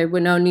together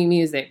with no new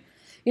music.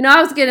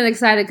 I was getting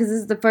excited because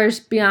this is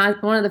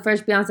one of the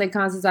first Beyonce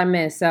concerts I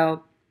missed.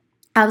 So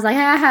I was like,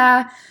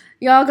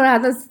 y'all going to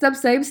have the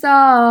same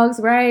songs,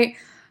 right?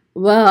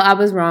 Well, I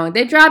was wrong.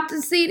 They dropped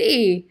the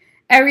CD.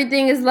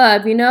 Everything is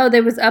Love.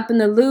 They was up in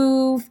the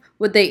Louvre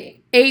with the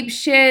ape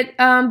shit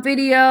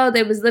video.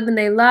 They was living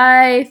their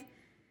life.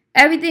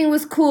 Everything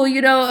was cool,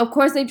 Of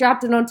course, they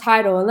dropped it on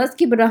Tidal. And let's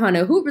keep it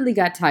 100. Who really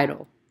got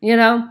Tidal?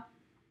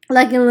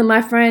 Like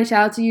my friend,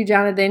 shout out to you,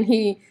 Jonathan.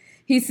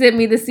 He sent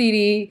me the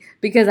CD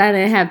because I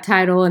didn't have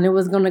Tidal and it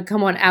was going to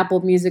come on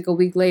Apple Music a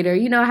week later.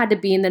 I had to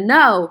be in the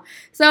know.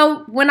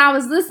 So when I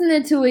was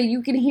listening to it,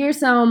 you can hear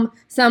some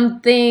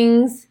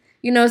things,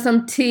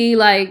 some tea,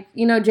 like,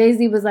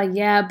 Jay-Z was like,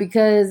 yeah,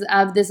 because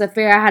of this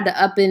affair, I had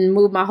to up and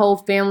move my whole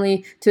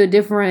family to a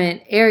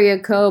different area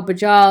code,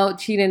 but y'all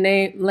cheating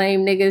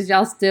lame niggas,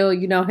 y'all still,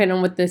 hit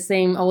them with the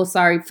same old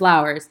sorry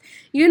flowers.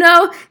 He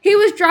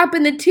was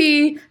dropping the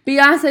tea.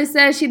 Beyonce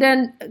said she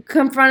done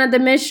confronted the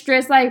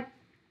mistress. Like,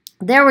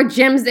 there were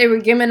gems they were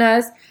giving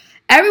us.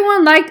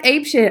 Everyone liked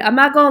Ape Shit. I'm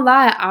not gonna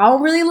lie, I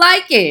don't really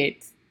like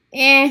it.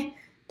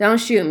 Don't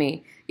shoot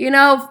me.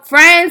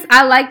 Friends,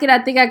 I like it. I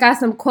think I got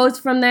some quotes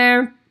from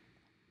there.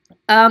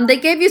 They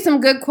gave you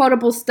some good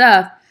quotable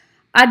stuff.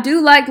 I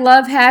do like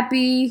Love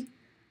Happy.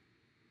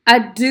 I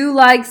do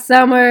like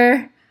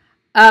Summer.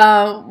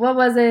 What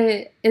was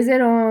it? Is it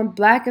on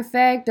Black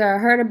Effect or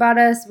Heard About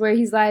Us where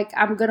he's like,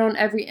 I'm good on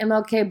every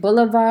MLK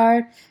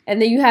Boulevard.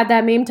 And then you have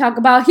that meme talk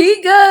about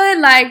he good.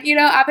 Like,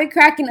 I've been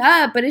cracking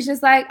up. But it's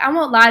just like, I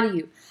won't lie to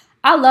you.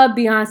 I love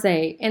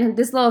Beyonce. And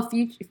this little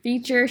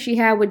feature she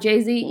had with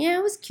Jay-Z, yeah,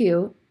 it was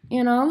cute.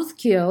 It was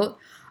cute.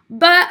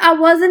 But I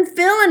wasn't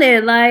feeling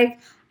it. Like,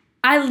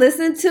 I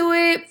listened to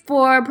it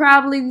for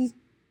probably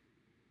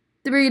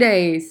 3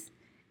 days.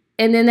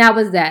 And then that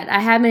was that.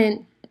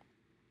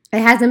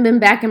 It hasn't been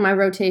back in my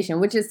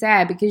rotation, which is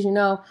sad because,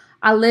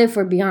 I live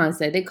for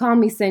Beyonce. They call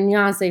me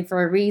Beyonce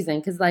for a reason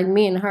because, like,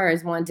 me and her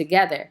is one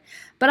together.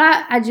 But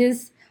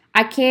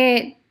I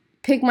can't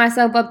pick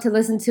myself up to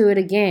listen to it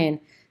again.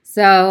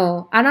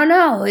 So, I don't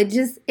know. It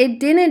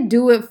didn't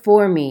do it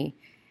for me.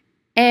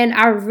 And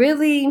I'm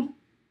really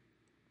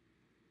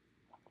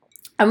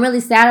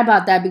sad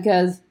about that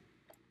because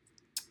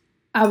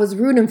I was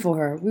rooting for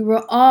her. We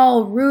were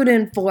all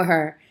rooting for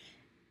her.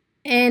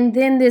 And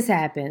then this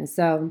happened.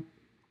 So,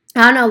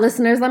 I don't know,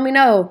 listeners, let me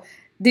know.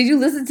 Did you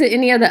listen to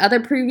any of the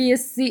other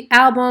previous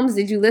albums?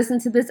 Did you listen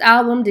to this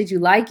album? Did you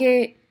like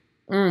it?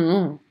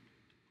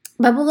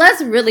 But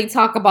let's really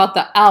talk about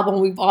the album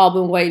we've all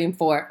been waiting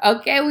for.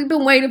 Okay, we've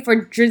been waiting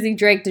for Drizzy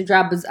Drake to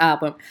drop his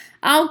album.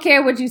 I don't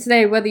care what you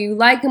say, whether you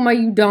like him or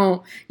you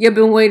don't. You've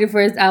been waiting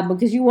for his album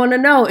because you want to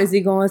know, is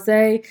he going to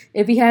say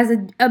if he has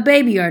a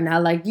baby or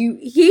not? Like,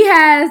 he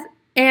has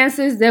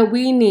answers that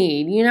we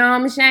need. You know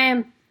what I'm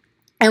saying?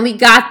 And we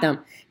got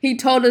them. He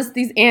told us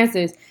these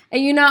answers.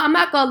 And I'm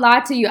not going to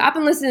lie to you. I've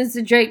been listening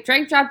to Drake.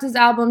 Drake dropped his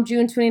album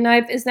June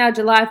 29th. It's now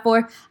July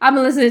 4th. I've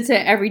been listening to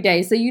it every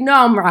day. So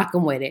I'm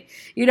rocking with it.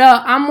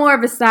 I'm more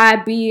of a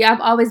side B. I've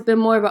always been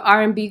more of an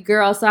R&B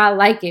girl, so I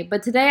like it.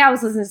 But today I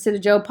was listening to the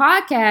Joe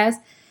podcast,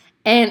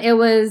 and it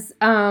was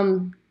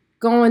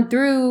going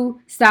through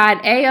side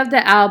A of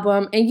the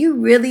album, and you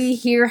really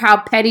hear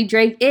how petty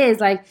Drake is.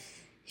 Like,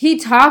 he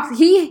talks,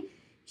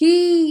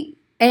 he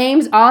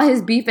aims all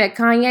his beef at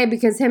Kanye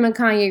because him and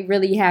Kanye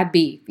really have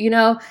beef.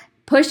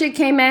 Pusha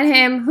came at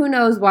him, who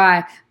knows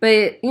why,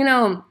 but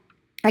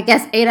I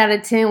guess 8 out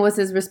of 10 was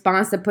his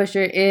response to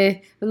Pusha.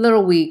 A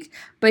little weak,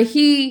 but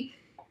he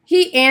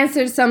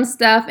answered some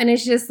stuff, and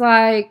it's just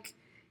like,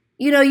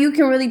 you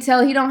can really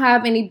tell he don't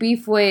have any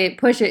beef with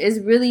Pusha. It's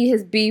really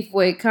his beef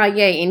with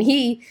Kanye, and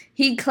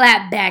he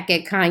clapped back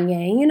at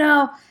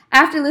Kanye.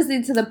 After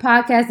listening to the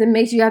podcast, it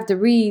makes you have to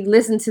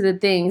re-listen to the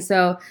thing.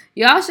 So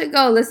y'all should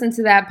go listen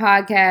to that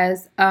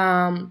podcast.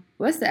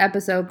 What's the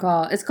episode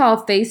called? It's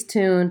called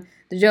Facetune,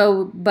 the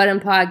Joe Budden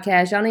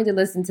podcast. Y'all need to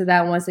listen to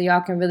that one so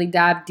y'all can really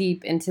dive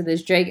deep into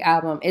this Drake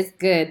album. It's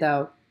good,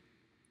 though.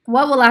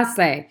 What will I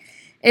say?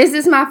 Is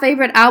this my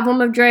favorite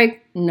album of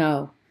Drake?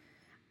 No.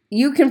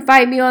 You can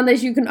fight me on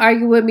this. You can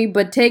argue with me,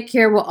 but Take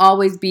Care will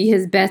always be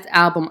his best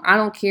album. I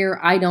don't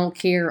care. I don't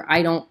care.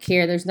 I don't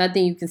care. There's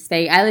nothing you can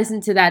say. I listen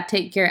to that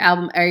Take Care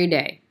album every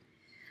day.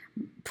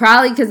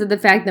 Probably because of the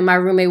fact that my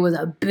roommate was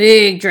a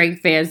big Drake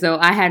fan, so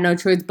I had no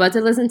choice but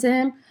to listen to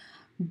him.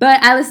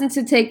 But I listen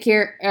to Take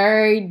Care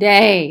every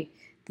day.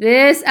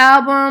 This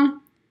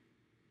album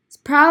is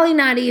probably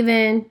not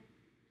even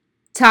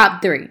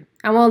top 3.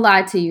 I won't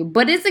lie to you,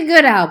 but it's a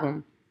good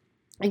album.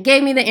 It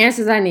gave me the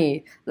answers I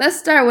need. Let's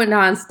start with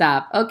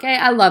Nonstop, okay?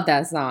 I love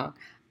that song.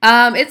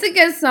 It's a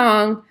good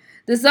song.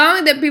 The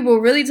song that people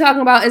are really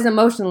talking about is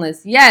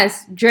Emotionless.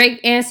 Yes, Drake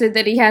answered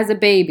that he has a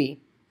baby.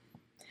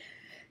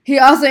 He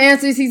also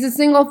answers he's a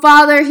single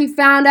father. He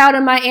found out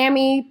in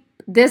Miami.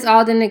 This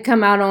all didn't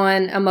come out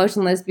on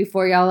Emotionless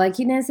before, y'all. Like,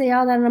 he didn't say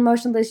all that on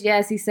Emotionless.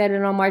 Yes, he said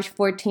it on March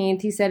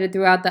 14th. He said it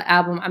throughout the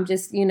album. I'm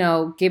just,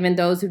 giving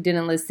those who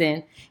didn't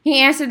listen.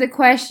 He answered the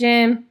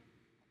question.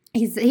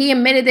 He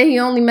admitted that he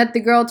only met the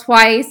girl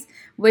twice,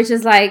 which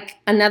is like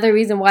another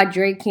reason why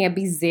Drake can't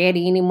be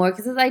Zaddy anymore.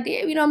 Because it's like,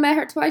 damn, you met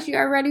her twice, you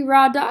already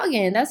raw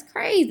dogging. That's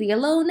crazy, a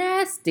little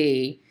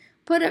nasty.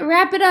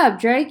 Wrap it up,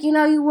 Drake.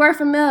 You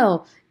worth a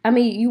mill. I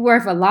mean, you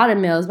worth a lot of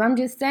mills, but I'm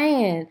just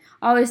saying.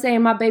 Always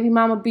saying my baby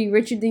mama be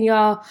richer than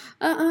y'all.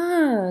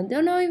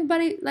 Don't know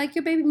anybody like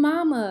your baby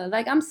mama.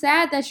 Like, I'm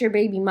sad that's your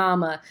baby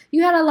mama.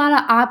 You had a lot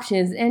of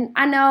options. And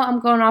I know I'm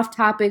going off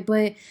topic,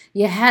 but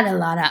you had a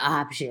lot of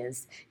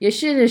options. You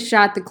should have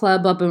shot the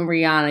club up in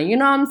Rihanna. You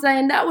know what I'm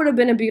saying? That would have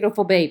been a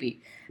beautiful baby.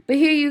 But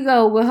here you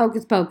go with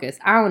Hocus Pocus.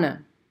 I don't know.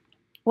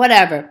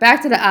 Whatever.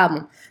 Back to the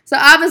album. So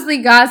obviously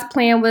God's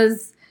Plan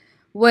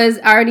was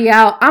already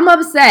out. I'm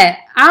upset.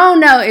 I don't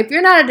know. If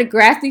you're not a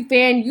Degrassi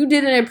fan, you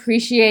didn't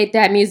appreciate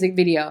that music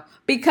video.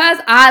 Because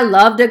I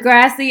love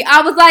Degrassi,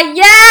 I was like,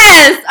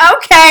 yes!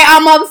 Okay,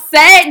 I'm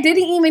upset.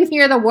 Didn't even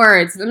hear the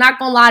words. I'm not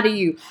gonna lie to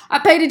you. I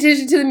paid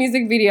attention to the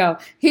music video.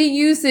 He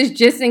used his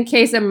just in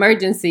case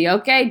emergency,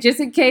 okay? Just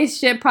in case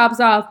shit pops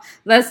off,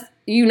 let's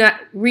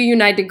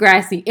reunite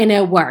Degrassi, and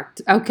it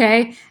worked,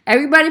 okay?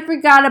 Everybody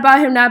forgot about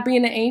him not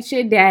being an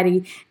ancient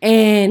daddy,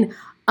 and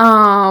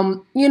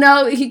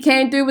he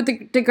came through with the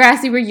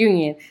Degrassi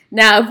reunion.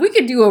 Now, if we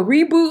could do a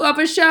reboot of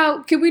a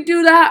show, can we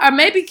do that? Or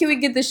maybe can we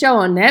get the show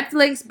on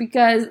Netflix?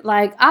 Because,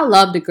 I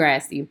love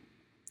Degrassi.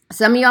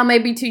 Some of y'all may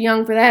be too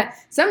young for that.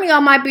 Some of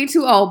y'all might be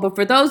too old. But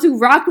for those who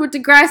rocked with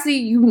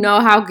Degrassi, you know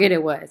how good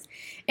it was.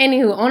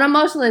 Anywho, on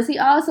Emotionless, he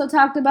also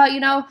talked about,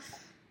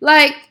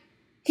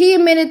 he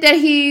admitted that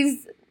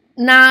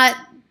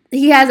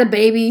he has a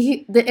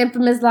baby. The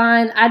infamous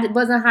line, I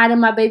wasn't hiding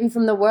my baby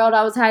from the world.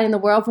 I was hiding the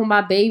world from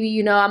my baby.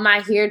 I'm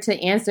not here to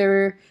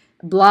answer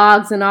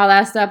blogs and all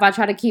that stuff. I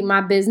try to keep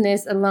my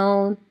business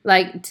alone,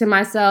 to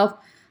myself.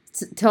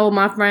 Told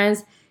my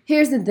friends,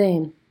 here's the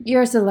thing.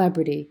 You're a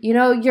celebrity.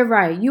 You're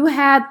right.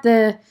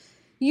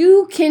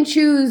 You can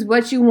choose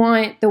what you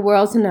want the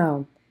world to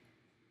know.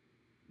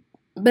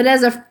 But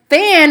as a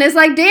fan, it's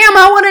like, damn,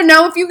 I want to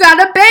know if you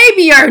got a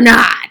baby or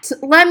not.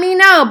 Let me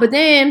know. But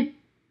then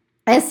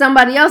as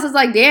somebody else is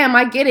like, damn,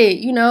 I get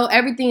it.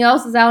 Everything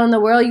else is out in the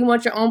world. You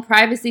want your own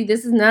privacy.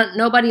 This is not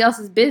nobody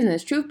else's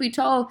business. Truth be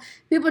told,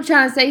 people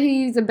trying to say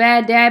he's a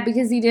bad dad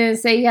because he didn't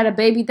say he had a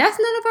baby. That's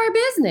none of our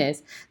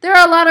business. There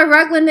are a lot of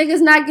regular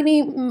niggas not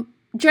getting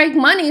Drake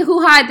money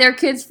who hide their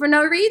kids for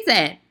no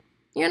reason.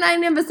 You're not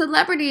even a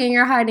celebrity and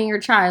you're hiding your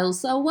child.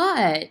 So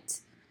what?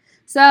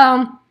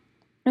 So,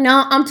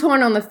 I'm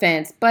torn on the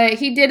fence. But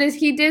he did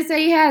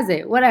say he has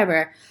it.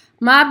 Whatever.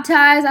 Mob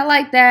Ties, I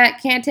like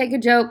that. Can't Take a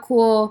Joke,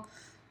 cool.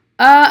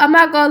 I'm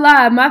not gonna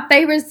lie. My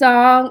favorite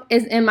song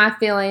is "In My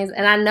Feelings,"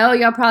 and I know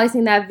y'all probably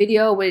seen that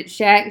video with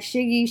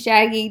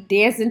Shaggy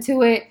dancing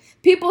to it.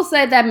 People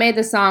said that made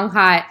the song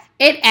hot.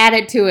 It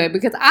added to it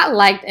because I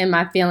liked "In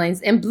My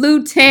Feelings" and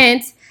 "Blue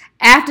Tint,"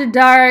 "After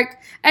Dark,"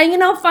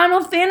 and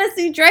Final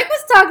Fantasy. Drake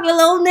was talking a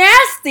little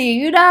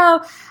nasty.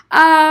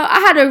 I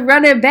had to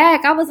run it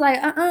back. I was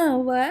like,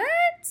 what?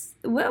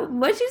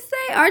 What you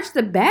say? Arch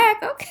the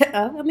back? Okay.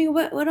 I mean,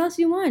 what else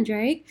you want,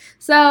 Drake?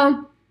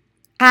 So.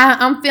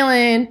 I'm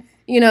feeling,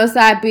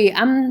 side B.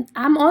 I'm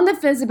on the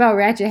fence about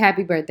Ratchet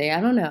Happy Birthday.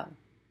 I don't know.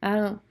 I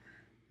don't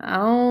I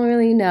don't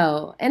really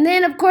know. And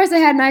then of course it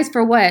had Nice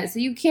for What, so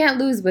you can't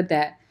lose with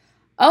that.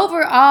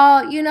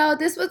 Overall,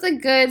 this was a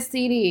good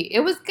CD. It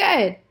was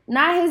good.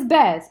 Not his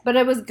best, but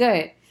it was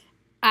good.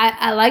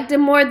 I liked it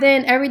more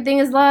than Everything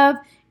Is Love.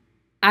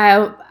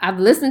 I've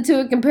listened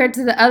to it compared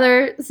to the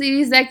other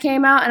CDs that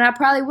came out, and I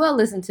probably will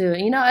listen to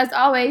it. As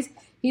always,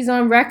 he's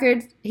on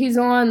record. He's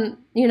on,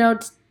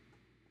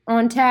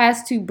 on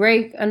task to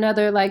break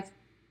another like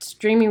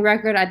streaming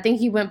record. I think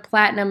he went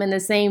platinum in the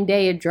same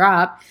day it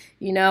dropped.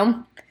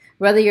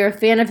 Whether you're a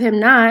fan of him or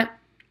not,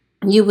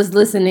 you was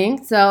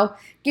listening. So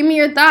give me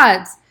your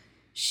thoughts.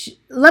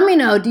 Let me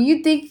know. Do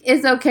you think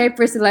it's okay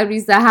for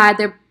celebrities to hide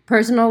their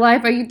personal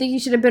life, or you think you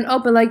should have been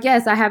open? Like,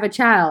 yes, I have a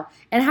child.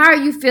 And how are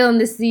you feeling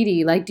this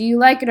CD? Like, do you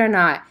like it or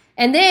not?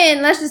 And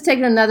then let's just take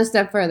it another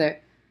step further.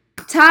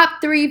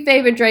 Top 3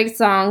 favorite Drake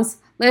songs.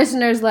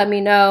 Listeners, let me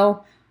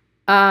know.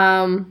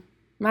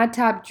 My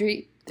top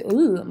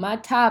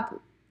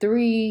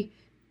 3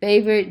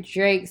 favorite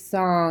Drake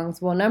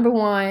songs. Well, number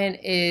 1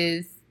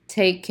 is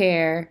Take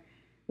Care.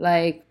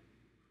 Like,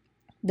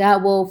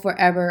 that will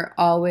forever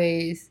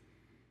always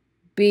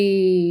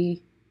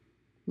be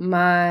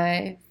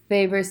my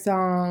favorite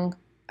song.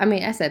 I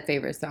mean, I said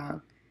favorite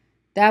song.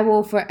 That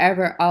will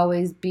forever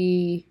always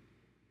be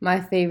my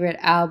favorite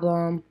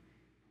album.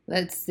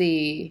 Let's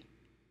see.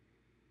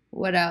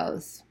 What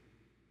else?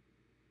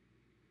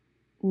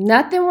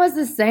 Nothing Was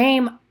the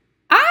Same.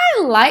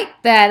 I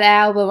liked that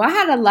album. I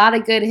had a lot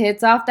of good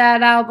hits off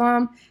that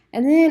album.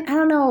 And then, I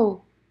don't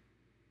know.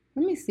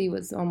 Let me see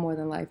what's on More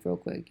Than Life real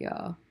quick,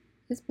 y'all.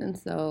 It's been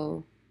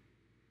so...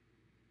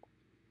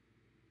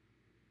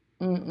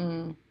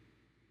 Ooh,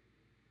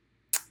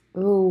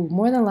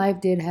 More Than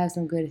Life did have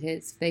some good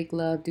hits. Fake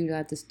Love, Do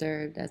Not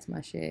Disturb. That's my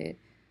shit.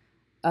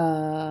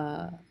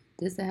 Does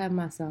it have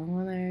my song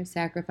on there?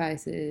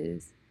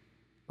 Sacrifices.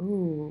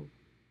 Ooh.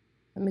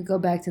 Let me go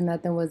back to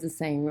Nothing Was the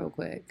Same real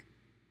quick.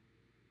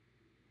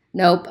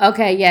 Nope.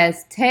 Okay,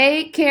 yes.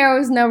 Take Care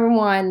was number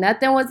 1.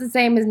 Nothing Was the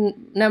Same as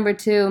number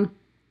 2.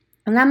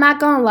 And I'm not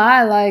gonna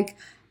lie, like,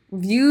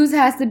 Views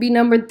has to be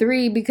number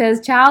 3 because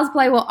Child's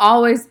Play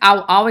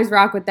I'll always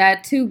rock with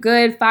that. Too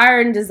Good,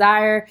 Fire and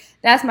Desire.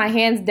 That's my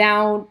hands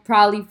down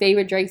probably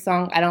favorite Drake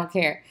song. I don't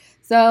care.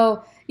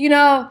 So,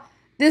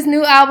 this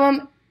new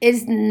album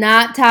is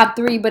not top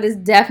 3, but it's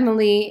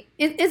definitely,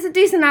 it's a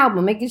decent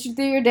album. It gets you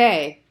through your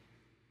day.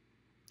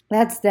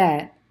 That's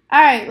that.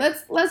 All right,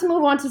 let's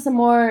move on to some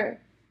more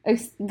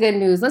good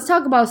news. Let's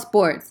talk about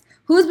sports.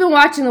 Who's been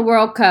watching the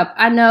World Cup?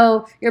 I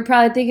know you're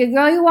probably thinking,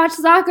 girl, you watch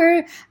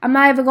soccer? I'm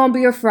not even going to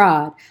be a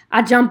fraud.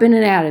 I jump in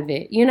and out of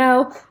it. When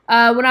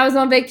I was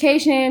on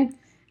vacation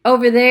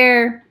over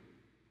there,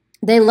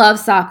 they love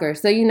soccer.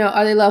 So,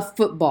 or they love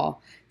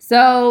football.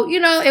 So,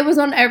 it was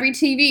on every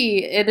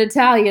TV in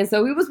Italian.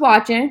 So we was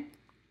watching.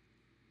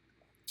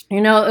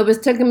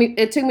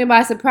 It took me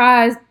by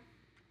surprise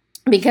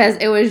because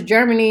it was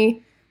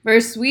Germany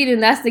versus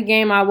Sweden. That's the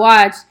game I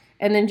watched.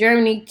 And then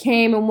Germany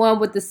came and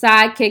won with the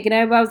sidekick. And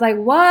everybody was like,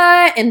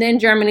 what? And then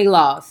Germany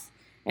lost.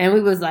 And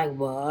we was like,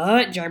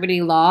 what?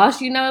 Germany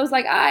lost? It was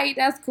like, all right,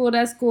 that's cool.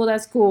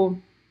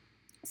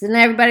 So then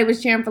everybody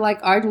was cheering for,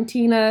 like,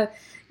 Argentina.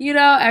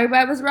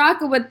 Everybody was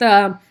rocking with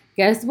them.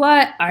 Guess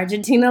what?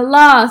 Argentina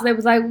lost. They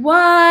was like,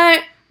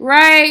 what?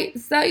 Right?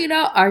 So,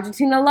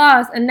 Argentina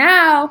lost. And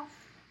now,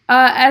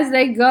 as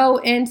they go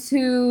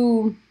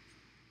into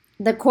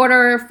the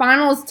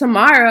quarterfinals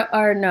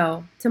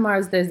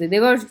tomorrow's Thursday. They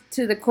go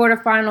to the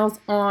quarterfinals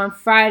on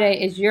Friday.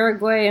 It's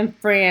Uruguay and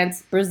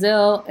France,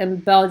 Brazil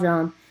and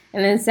Belgium.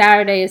 And then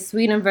Saturday is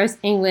Sweden versus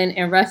England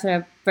and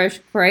Russia versus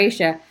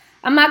Croatia.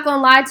 I'm not going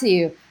to lie to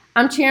you.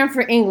 I'm cheering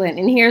for England,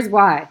 and here's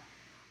why.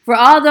 For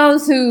all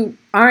those who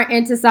aren't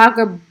into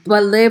soccer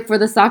but live for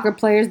the soccer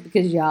players,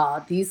 because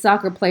y'all, these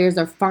soccer players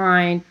are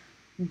fine.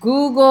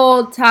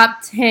 Google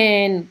top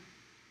 10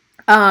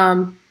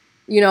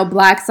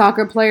 black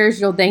soccer players.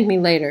 You'll thank me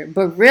later.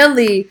 But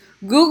really,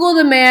 Google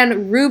the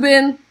man,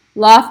 Ruben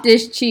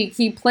Loftus-Cheek.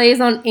 He plays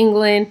on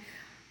England.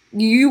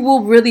 You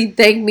will really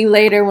thank me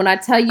later when I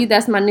tell you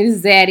that's my new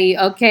zaddy,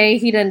 okay?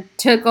 He done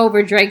took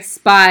over Drake's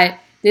spot.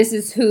 This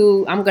is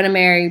who I'm going to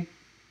marry.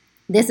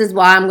 This is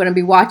why I'm going to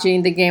be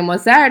watching the game on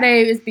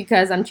Saturday, is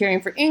because I'm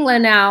cheering for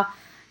England now.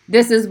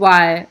 This is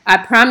why. I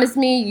promise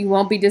me you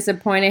won't be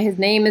disappointed. His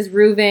name is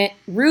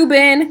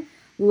Ruben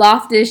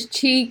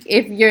Loftus-Cheek.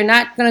 If you're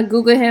not going to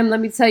Google him, let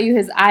me tell you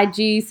his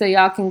IG so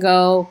y'all can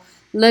go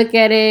look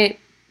at it.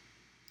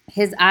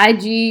 His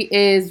IG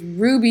is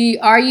Ruby,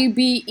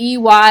 RUBEY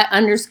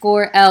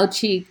 _L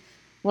Cheek.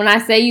 When I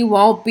say you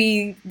won't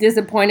be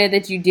disappointed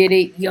that you did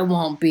it, you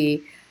won't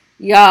be.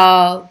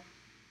 Y'all,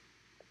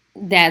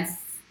 that's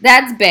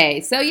that's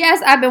Bay. So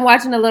yes, I've been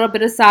watching a little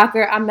bit of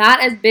soccer. I'm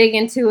not as big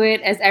into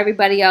it as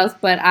everybody else,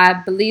 but I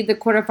believe the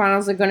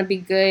quarterfinals are going to be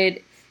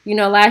good. You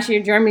know, last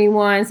year Germany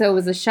won, so it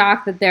was a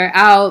shock that they're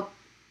out.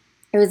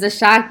 It was a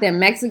shock that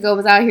Mexico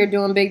was out here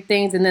doing big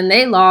things and then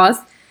they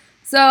lost.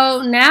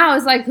 So now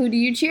it's like, who do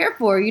you cheer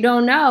for? You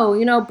don't know.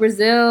 You know,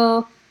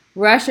 Brazil,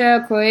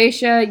 Russia,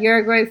 Croatia,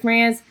 Uruguay,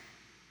 France.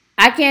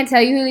 I can't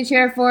tell you who to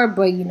cheer for,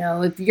 but you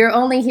know, if you're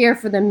only here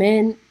for the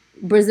men,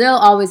 Brazil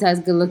always has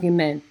good looking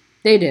men.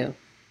 They do.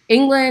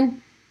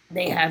 England,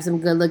 they have some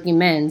good looking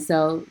men.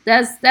 So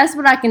that's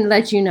what I can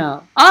let you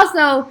know.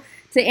 Also,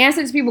 to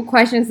answer to people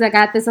questions, I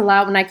got this a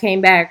lot when I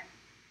came back.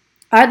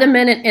 Are the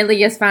men in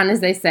Italy as fine as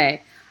they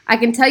say? I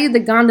can tell you the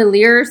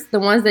gondoliers, the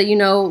ones that you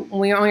know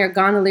when you're on your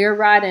gondolier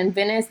ride in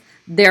Venice,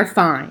 they're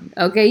fine.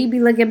 Okay, you be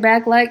looking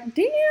back like,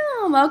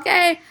 damn,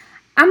 okay.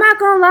 I'm not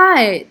gonna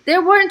lie,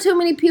 there weren't too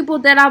many people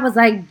that I was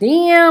like,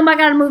 damn, I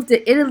gotta move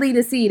to Italy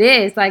to see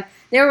this. Like,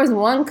 there was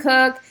one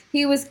cook,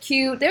 he was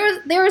cute.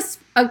 There was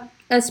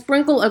a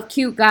sprinkle of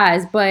cute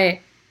guys, but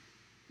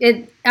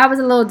I was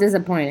a little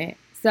disappointed.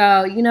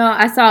 So, you know,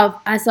 I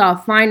saw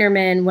finer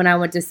men when I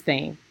went to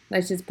Spain.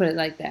 Let's just put it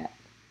like that.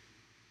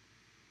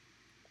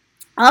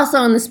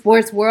 Also in the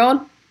sports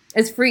world,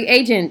 it's free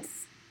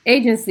agents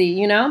agency,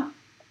 you know?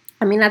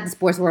 I mean, not the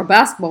sports world,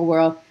 basketball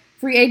world.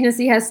 Free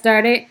agency has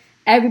started.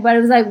 Everybody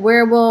was like,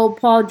 where will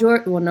Paul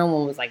George? Well, no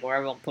one was like,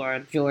 where will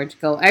Paul George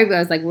go? Everybody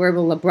was like, where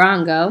will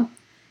LeBron go?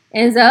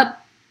 Ends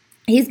up,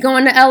 he's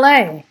going to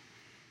LA.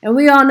 And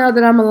we all know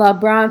that I'm a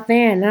LeBron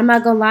fan. And I'm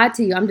not going to lie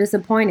to you. I'm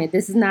disappointed.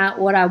 This is not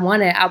what I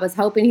wanted. I was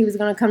hoping he was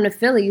going to come to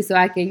Philly so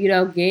I could, you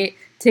know, get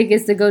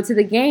tickets to go to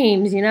the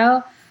games, you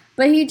know?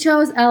 But he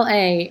chose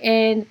LA.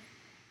 And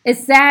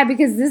it's sad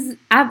because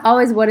I've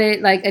always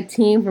wanted like a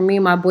team for me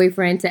and my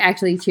boyfriend to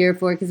actually cheer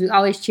for because we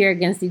always cheer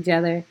against each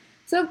other.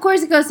 So of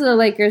course he goes to the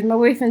Lakers. My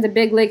boyfriend's a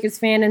big Lakers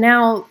fan, and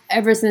now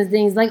ever since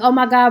then he's like, "Oh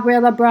my God, we're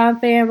a LeBron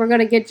fan. We're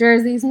gonna get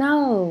jerseys."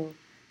 No,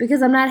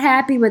 because I'm not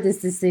happy with this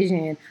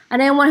decision. I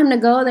didn't want him to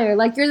go there.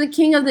 Like, you're the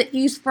king of the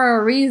East for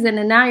a reason,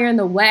 and now you're in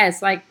the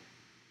West. Like,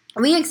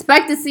 we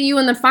expect to see you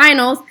in the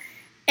finals,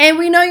 and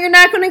we know you're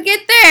not going to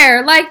get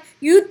there. Like,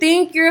 you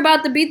think you're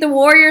about to beat the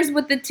Warriors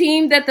with the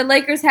team that the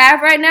Lakers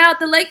have right now?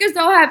 The Lakers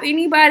don't have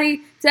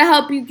anybody to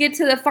help you get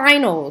to the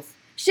finals.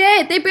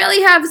 Shit, they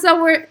barely have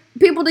somewhere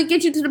people to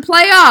get you to the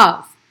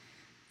playoffs.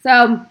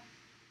 So,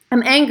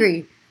 I'm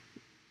angry.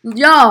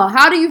 Y'all,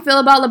 how do you feel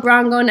about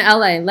LeBron going to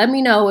LA? Let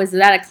me know. Is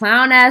that a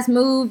clown ass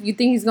move? You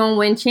think he's going to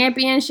win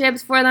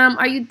championships for them?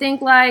 Or you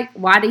think, like,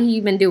 why did he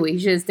even do it? He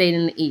should have stayed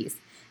in the East.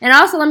 And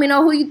also, let me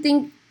know who you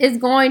think is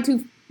going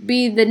to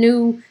be the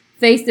new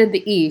face of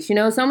the East. You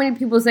know, so many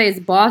people say it's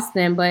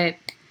Boston, but,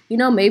 you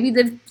know, maybe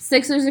the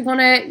Sixers are going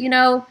to, you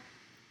know,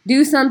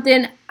 do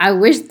something. I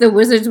wish the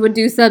Wizards would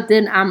do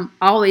something. I'm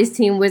always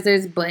team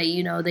Wizards, but,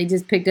 you know, they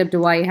just picked up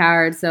Dwight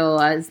Howard, so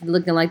it's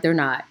looking like they're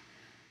not.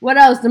 What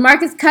else?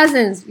 DeMarcus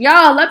Cousins.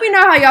 Y'all, let me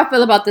know how y'all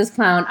feel about this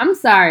clown. I'm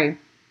sorry.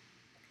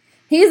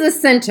 He's a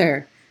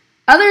center.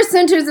 Other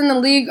centers in the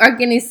league are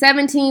getting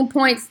 17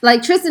 points.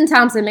 Like, Tristan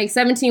Thompson makes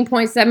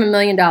 $17.7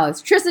 million.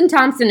 Tristan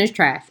Thompson is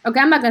trash. Okay,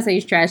 I'm not going to say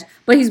he's trash,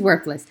 but he's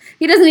worthless.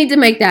 He doesn't need to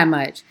make that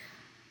much.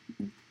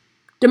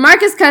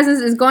 DeMarcus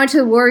Cousins is going to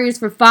the Warriors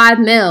for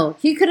 $5 million.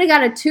 He could have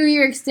got a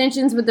 2-year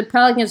extensions with the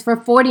Pelicans for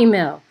 $40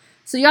 million.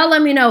 So y'all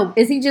let me know.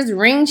 Is he just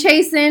ring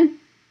chasing?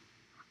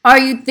 Or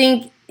you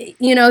think,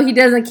 you know, he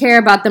doesn't care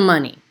about the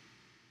money?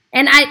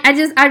 And I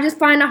just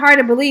find it hard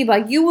to believe.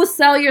 Like, you will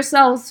sell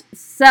yourself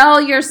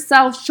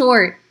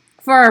short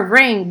for a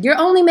ring. You're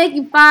only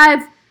making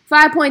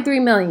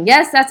 5.3 million.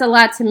 Yes, that's a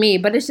lot to me,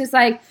 but it's just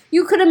like,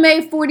 you could have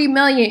made 40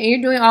 million and you're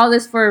doing all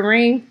this for a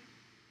ring.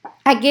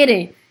 I get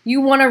it.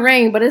 You want a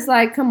ring, but it's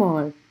like, come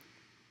on.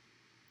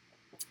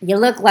 You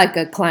look like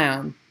a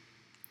clown.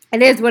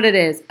 It is what it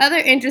is. Other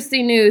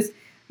interesting news.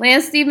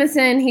 Lance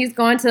Stevenson, he's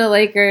going to the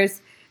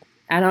Lakers.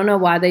 I don't know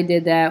why they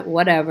did that.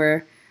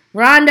 Whatever.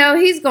 Rondo,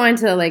 he's going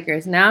to the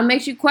Lakers. Now it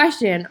makes you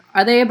question,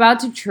 are they about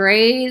to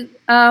trade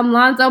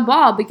Lonzo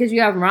Ball? Because you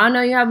have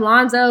Rondo, you have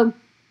Lonzo.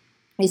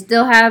 You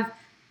still have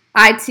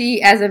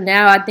IT as of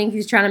now. I think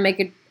he's trying to make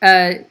it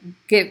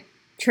get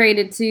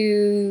traded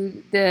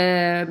to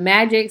the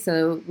Magic,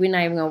 so we're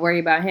not even going to worry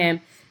about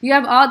him. You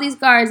have all these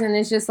guards, and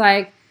it's just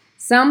like,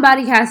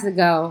 somebody has to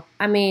go.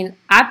 I mean,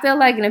 I feel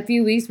like in a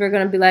few weeks we're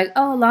going to be like,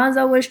 oh,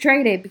 Lonzo was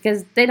traded,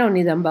 because they don't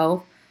need them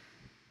both.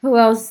 Who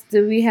else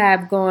do we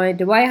have going?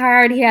 Dwight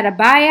Howard, he had a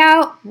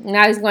buyout.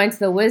 Now he's going to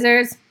the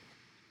Wizards.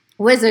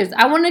 Wizards,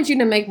 I wanted you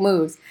to make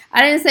moves.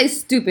 I didn't say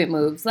stupid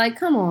moves. Like,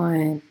 come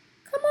on.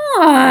 Come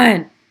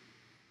on.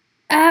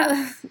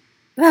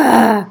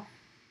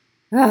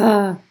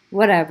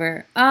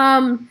 Whatever.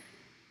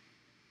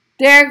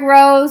 Derrick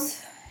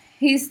Rose,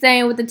 he's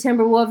staying with the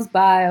Timberwolves.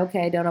 Bye.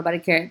 Okay, don't nobody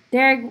care.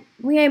 Derrick,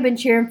 we ain't been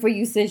cheering for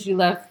you since you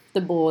left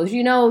the Bulls.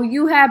 You know,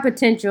 you have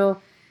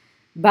potential.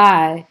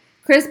 Bye.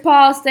 Chris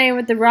Paul staying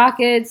with the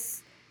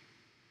Rockets.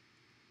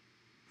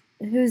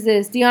 Who's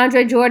this?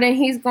 DeAndre Jordan.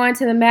 He's going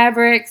to the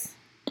Mavericks.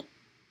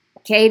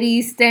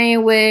 KD's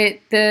staying with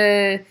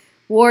the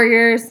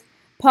Warriors.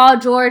 Paul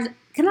George.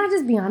 Can I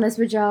just be honest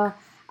with y'all?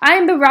 I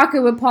ain't been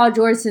rocking with Paul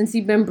George since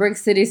he been Brick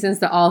City since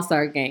the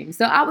All-Star game.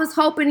 So I was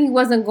hoping he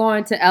wasn't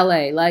going to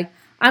LA. Like,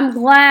 I'm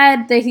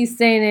glad that he's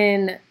staying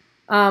in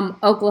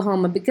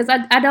Oklahoma because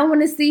I don't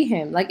want to see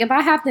him. Like, if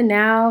I have to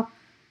now,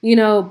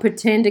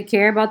 pretend to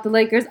care about the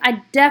Lakers,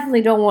 I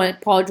definitely don't want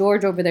Paul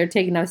George over there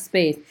taking up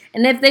space.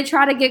 And if they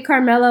try to get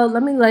Carmelo,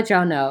 let me let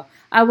y'all know.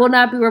 I will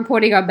not be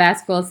reporting our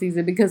basketball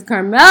season because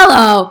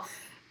Carmelo,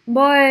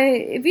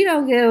 boy, if you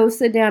don't go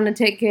sit down and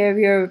take care of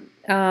your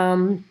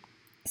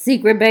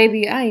secret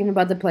baby, I ain't even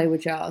about to play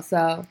with y'all.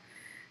 So,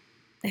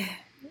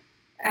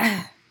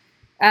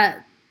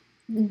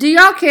 do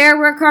y'all care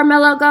where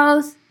Carmelo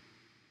goes?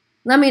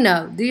 Let me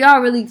know. Do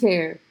y'all really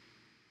care?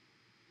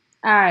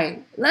 All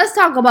right, let's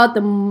talk about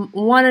the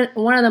one of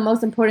the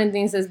most important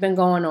things that's been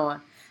going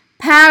on.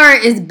 Power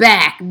is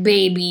back,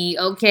 baby.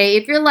 Okay,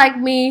 if you're like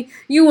me,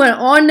 you went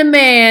on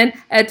demand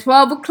at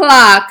 12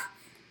 o'clock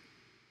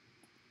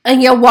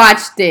and you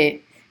watched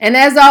it. And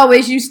as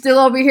always, you still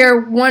over here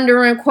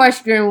wondering,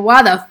 questioning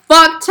why the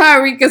fuck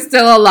Tyreek is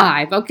still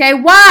alive. Okay,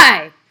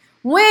 why?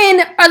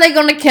 When are they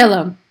gonna kill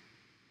him?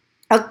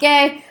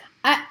 Okay,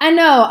 I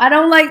know I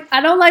don't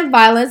like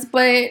violence,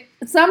 but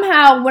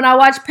somehow when I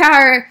watch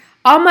Power,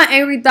 all my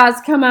angry thoughts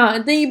come out,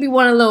 and then you be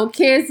one of the little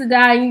kids to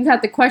die, and you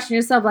have to question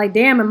yourself, like,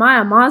 damn, am I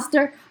a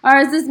monster? Or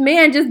is this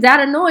man just that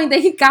annoying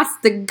that he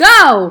got to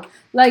go?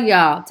 Like,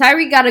 y'all,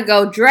 Tyreek gotta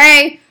go.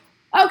 Dre,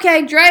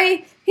 okay,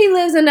 Dre, he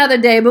lives another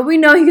day, but we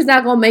know he's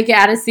not gonna make it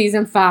out of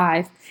season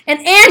 5. And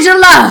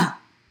Angela,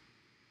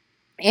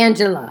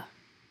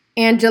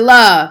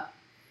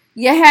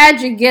 you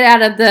had your get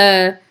out of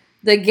the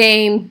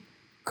game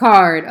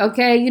card,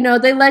 okay?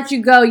 They let you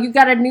go. You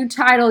got a new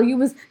title. You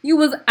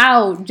was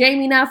out.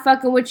 Jamie not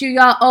fucking with you.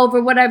 Y'all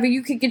over, whatever.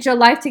 You could get your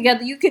life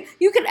together. You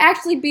could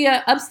actually be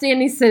an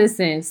upstanding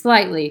citizen,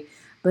 slightly.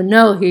 But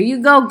no, here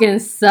you go, getting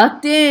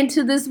sucked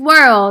into this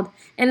world.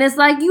 And it's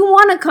like, you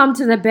want to come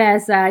to the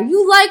bad side.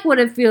 You like what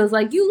it feels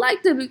like. You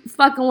like to be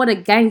fucking with a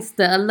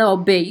gangster a little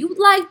bit. You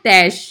like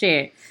that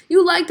shit.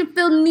 You like to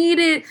feel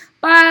needed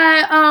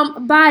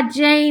by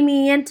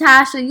Jamie and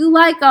Tasha. You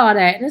like all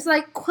that. And it's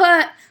like,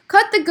 cut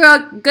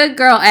the good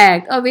girl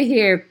act over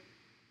here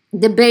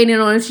debating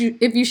on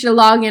if you should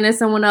log in as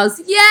someone else.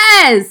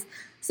 Yes!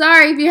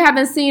 Sorry if you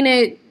haven't seen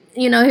it.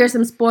 Here's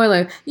some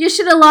spoiler. You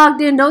should have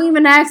logged in. Don't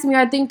even ask me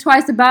or think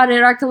twice about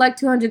it or collect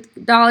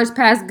 $200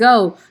 past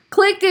go.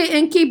 Click it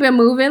and keep it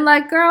moving.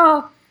 Like,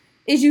 girl,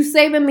 is you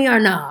saving me or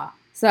not?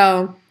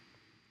 So,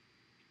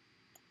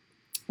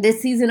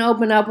 this season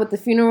opened up with the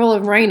funeral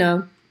of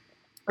Raina.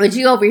 But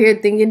you over here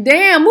thinking,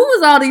 damn, who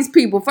was all these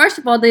people? First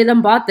of all, they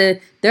done bought the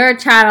third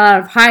child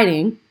out of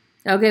hiding.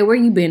 Okay, where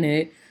you been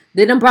at?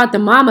 They done brought the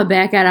mama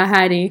back out of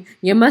hiding.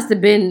 You must have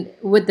been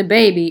with the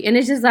baby. And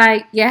it's just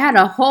like, you had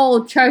a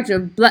whole church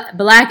of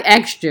black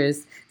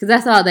extras. Because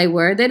that's all they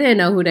were. They didn't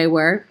know who they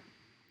were.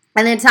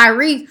 And then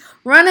Tyreek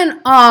running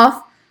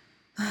off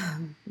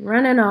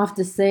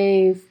to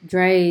save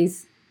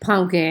Dre's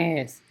punk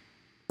ass.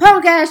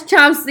 Punk ass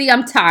Chauncey,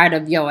 I'm tired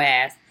of your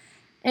ass.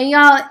 And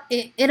y'all,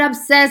 it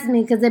upsets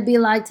me because it'd be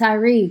like,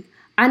 Tyreek,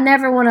 I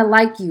never want to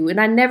like you.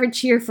 And I never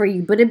cheer for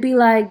you. But it'd be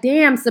like,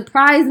 damn,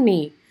 surprise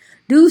me.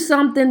 Do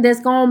something that's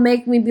going to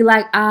make me be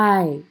like,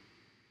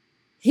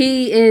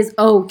 he is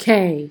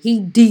okay. He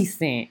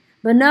decent.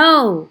 But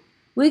no,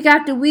 week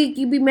after week,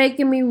 you be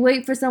making me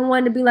wait for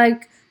someone to be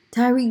like,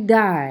 Tyreek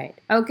died.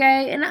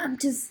 Okay? And I'm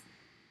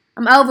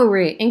over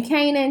it. And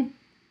Kanan,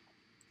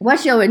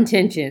 what's your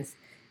intentions?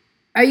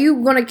 Are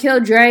you going to kill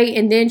Dre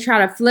and then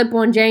try to flip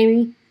on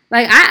Jamie?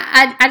 Like,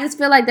 I just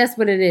feel like that's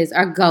what it is.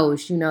 Or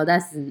Ghost,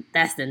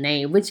 that's the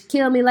name. Which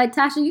killed me. Like,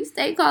 Tasha, you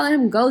stay calling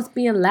him Ghost,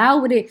 being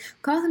loud with it.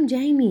 Call him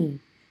Jamie.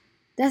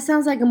 That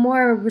sounds like a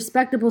more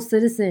respectable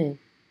citizen.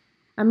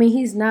 I mean,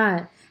 he's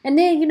not. And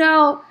then,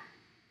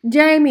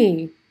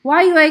 Jamie,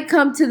 why you ain't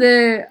come to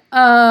the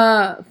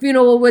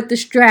funeral with the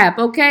strap,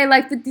 okay?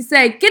 Like 50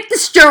 said, get the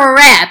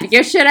strap.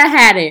 You should have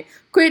had it.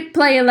 Quit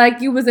playing like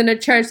you was in a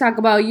church talk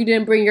about you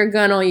didn't bring your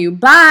gun on you.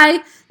 Bye.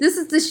 This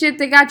is the shit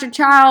that got your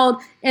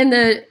child in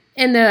the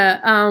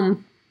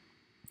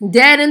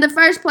dead in the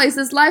first place.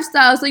 This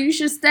lifestyle, so you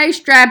should stay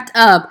strapped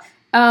up.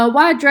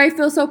 Why Dre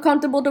feel so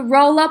comfortable to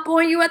roll up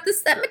on you at the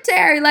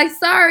cemetery? Like,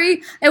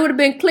 sorry, it would have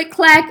been click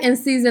clack and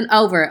season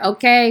over,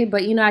 okay?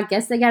 But I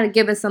guess they gotta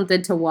give us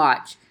something to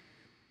watch.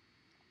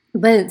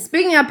 But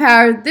speaking of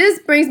power, this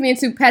brings me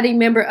into Petty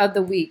Member of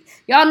the Week.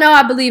 Y'all know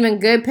I believe in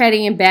good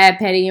petty and bad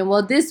petty. And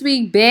well, this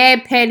week,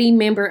 bad petty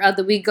Member of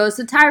the Week goes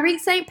to Tyreek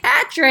St.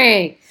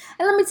 Patrick.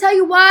 And let me tell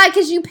you why,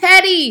 because you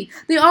petty.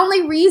 The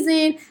only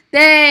reason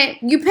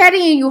that you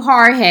petty and you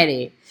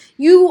hard-headed.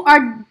 You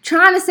are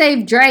trying to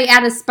save Dre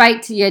out of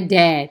spite to your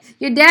dad.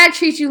 Your dad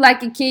treats you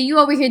like a kid. You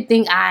over here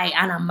think, I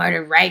don't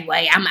murder right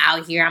way. I'm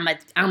out here.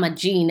 I'm a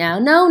G now.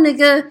 No,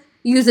 nigga.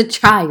 You're a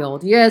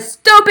child. You're a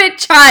stupid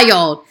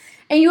child.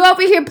 And you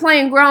over here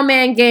playing grown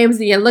man games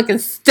and you're looking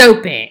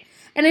stupid.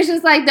 And it's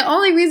just like the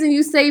only reason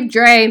you saved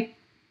Dre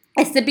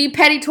is to be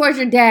petty towards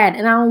your dad.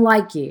 And I don't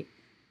like it.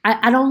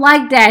 I don't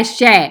like that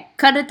shit.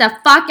 Cut it the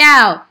fuck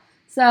out.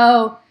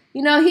 So,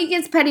 you know, he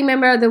gets petty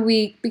member of the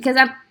week because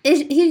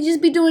he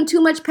just be doing too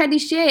much petty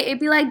shit. It'd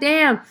be like,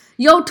 damn,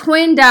 your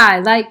twin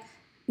died. Like,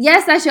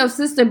 yes, that's your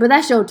sister, but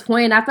that's your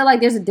twin. I feel like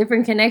there's a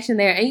different connection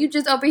there. And you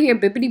just over here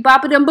bippity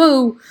boppity and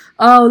boo.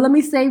 Oh, let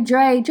me save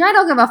Dre. Dre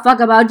don't give a fuck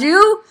about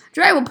you.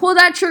 Dre will pull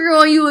that trigger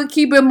on you and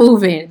keep it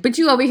moving. But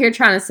you over here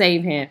trying to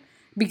save him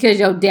because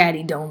your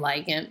daddy don't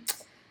like him.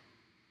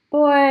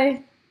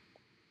 Boy,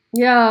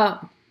 yeah.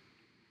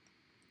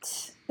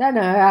 That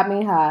done got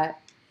me hot.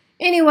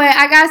 Anyway,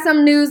 I got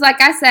some news.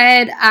 Like I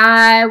said,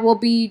 I will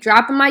be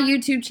dropping my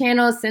YouTube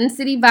channel, Sin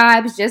City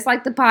Vibes, just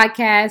like the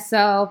podcast.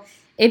 So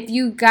if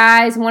you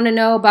guys want to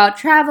know about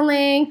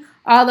traveling,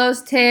 all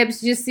those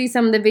tips, just see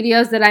some of the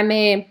videos that I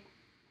made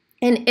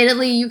in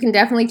Italy, you can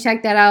definitely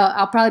check that out.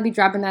 I'll probably be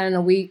dropping that in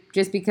a week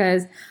just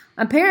because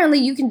apparently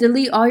you can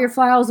delete all your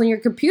files on your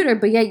computer,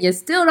 but yet you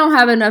still don't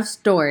have enough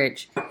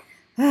storage.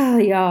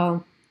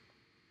 Y'all.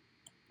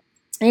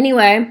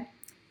 Anyway,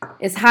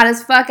 it's hot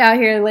as fuck out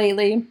here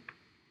lately.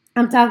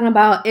 I'm talking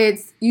about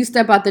you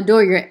step out the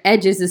door, your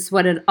edges is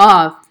sweated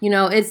off. You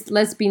know, it's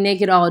let's be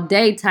naked all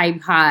day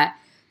type hot.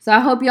 So I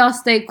hope y'all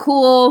stay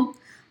cool.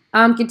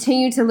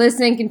 Continue to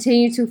listen,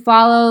 continue to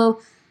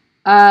follow,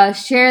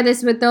 share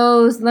this with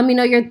those. Let me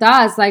know your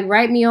thoughts. Like,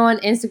 write me on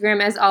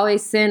Instagram, as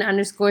always,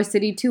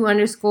 sin_city, 2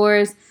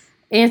 underscores.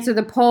 Answer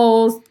the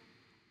polls.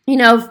 You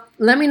know,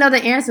 let me know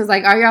the answers.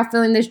 Like, are y'all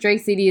feeling this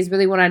Drake CD is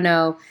really what I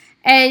know.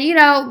 And, you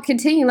know,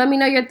 continue. Let me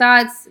know your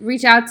thoughts.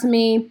 Reach out to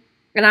me.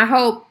 And I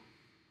hope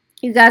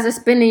you guys are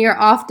spending your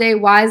off day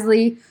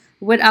wisely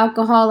with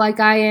alcohol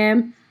like I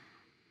am.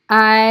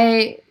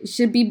 I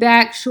should be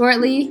back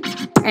shortly.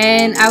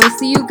 And I will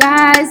see you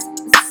guys,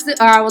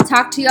 or I will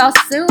talk to y'all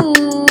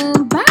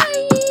soon. Bye.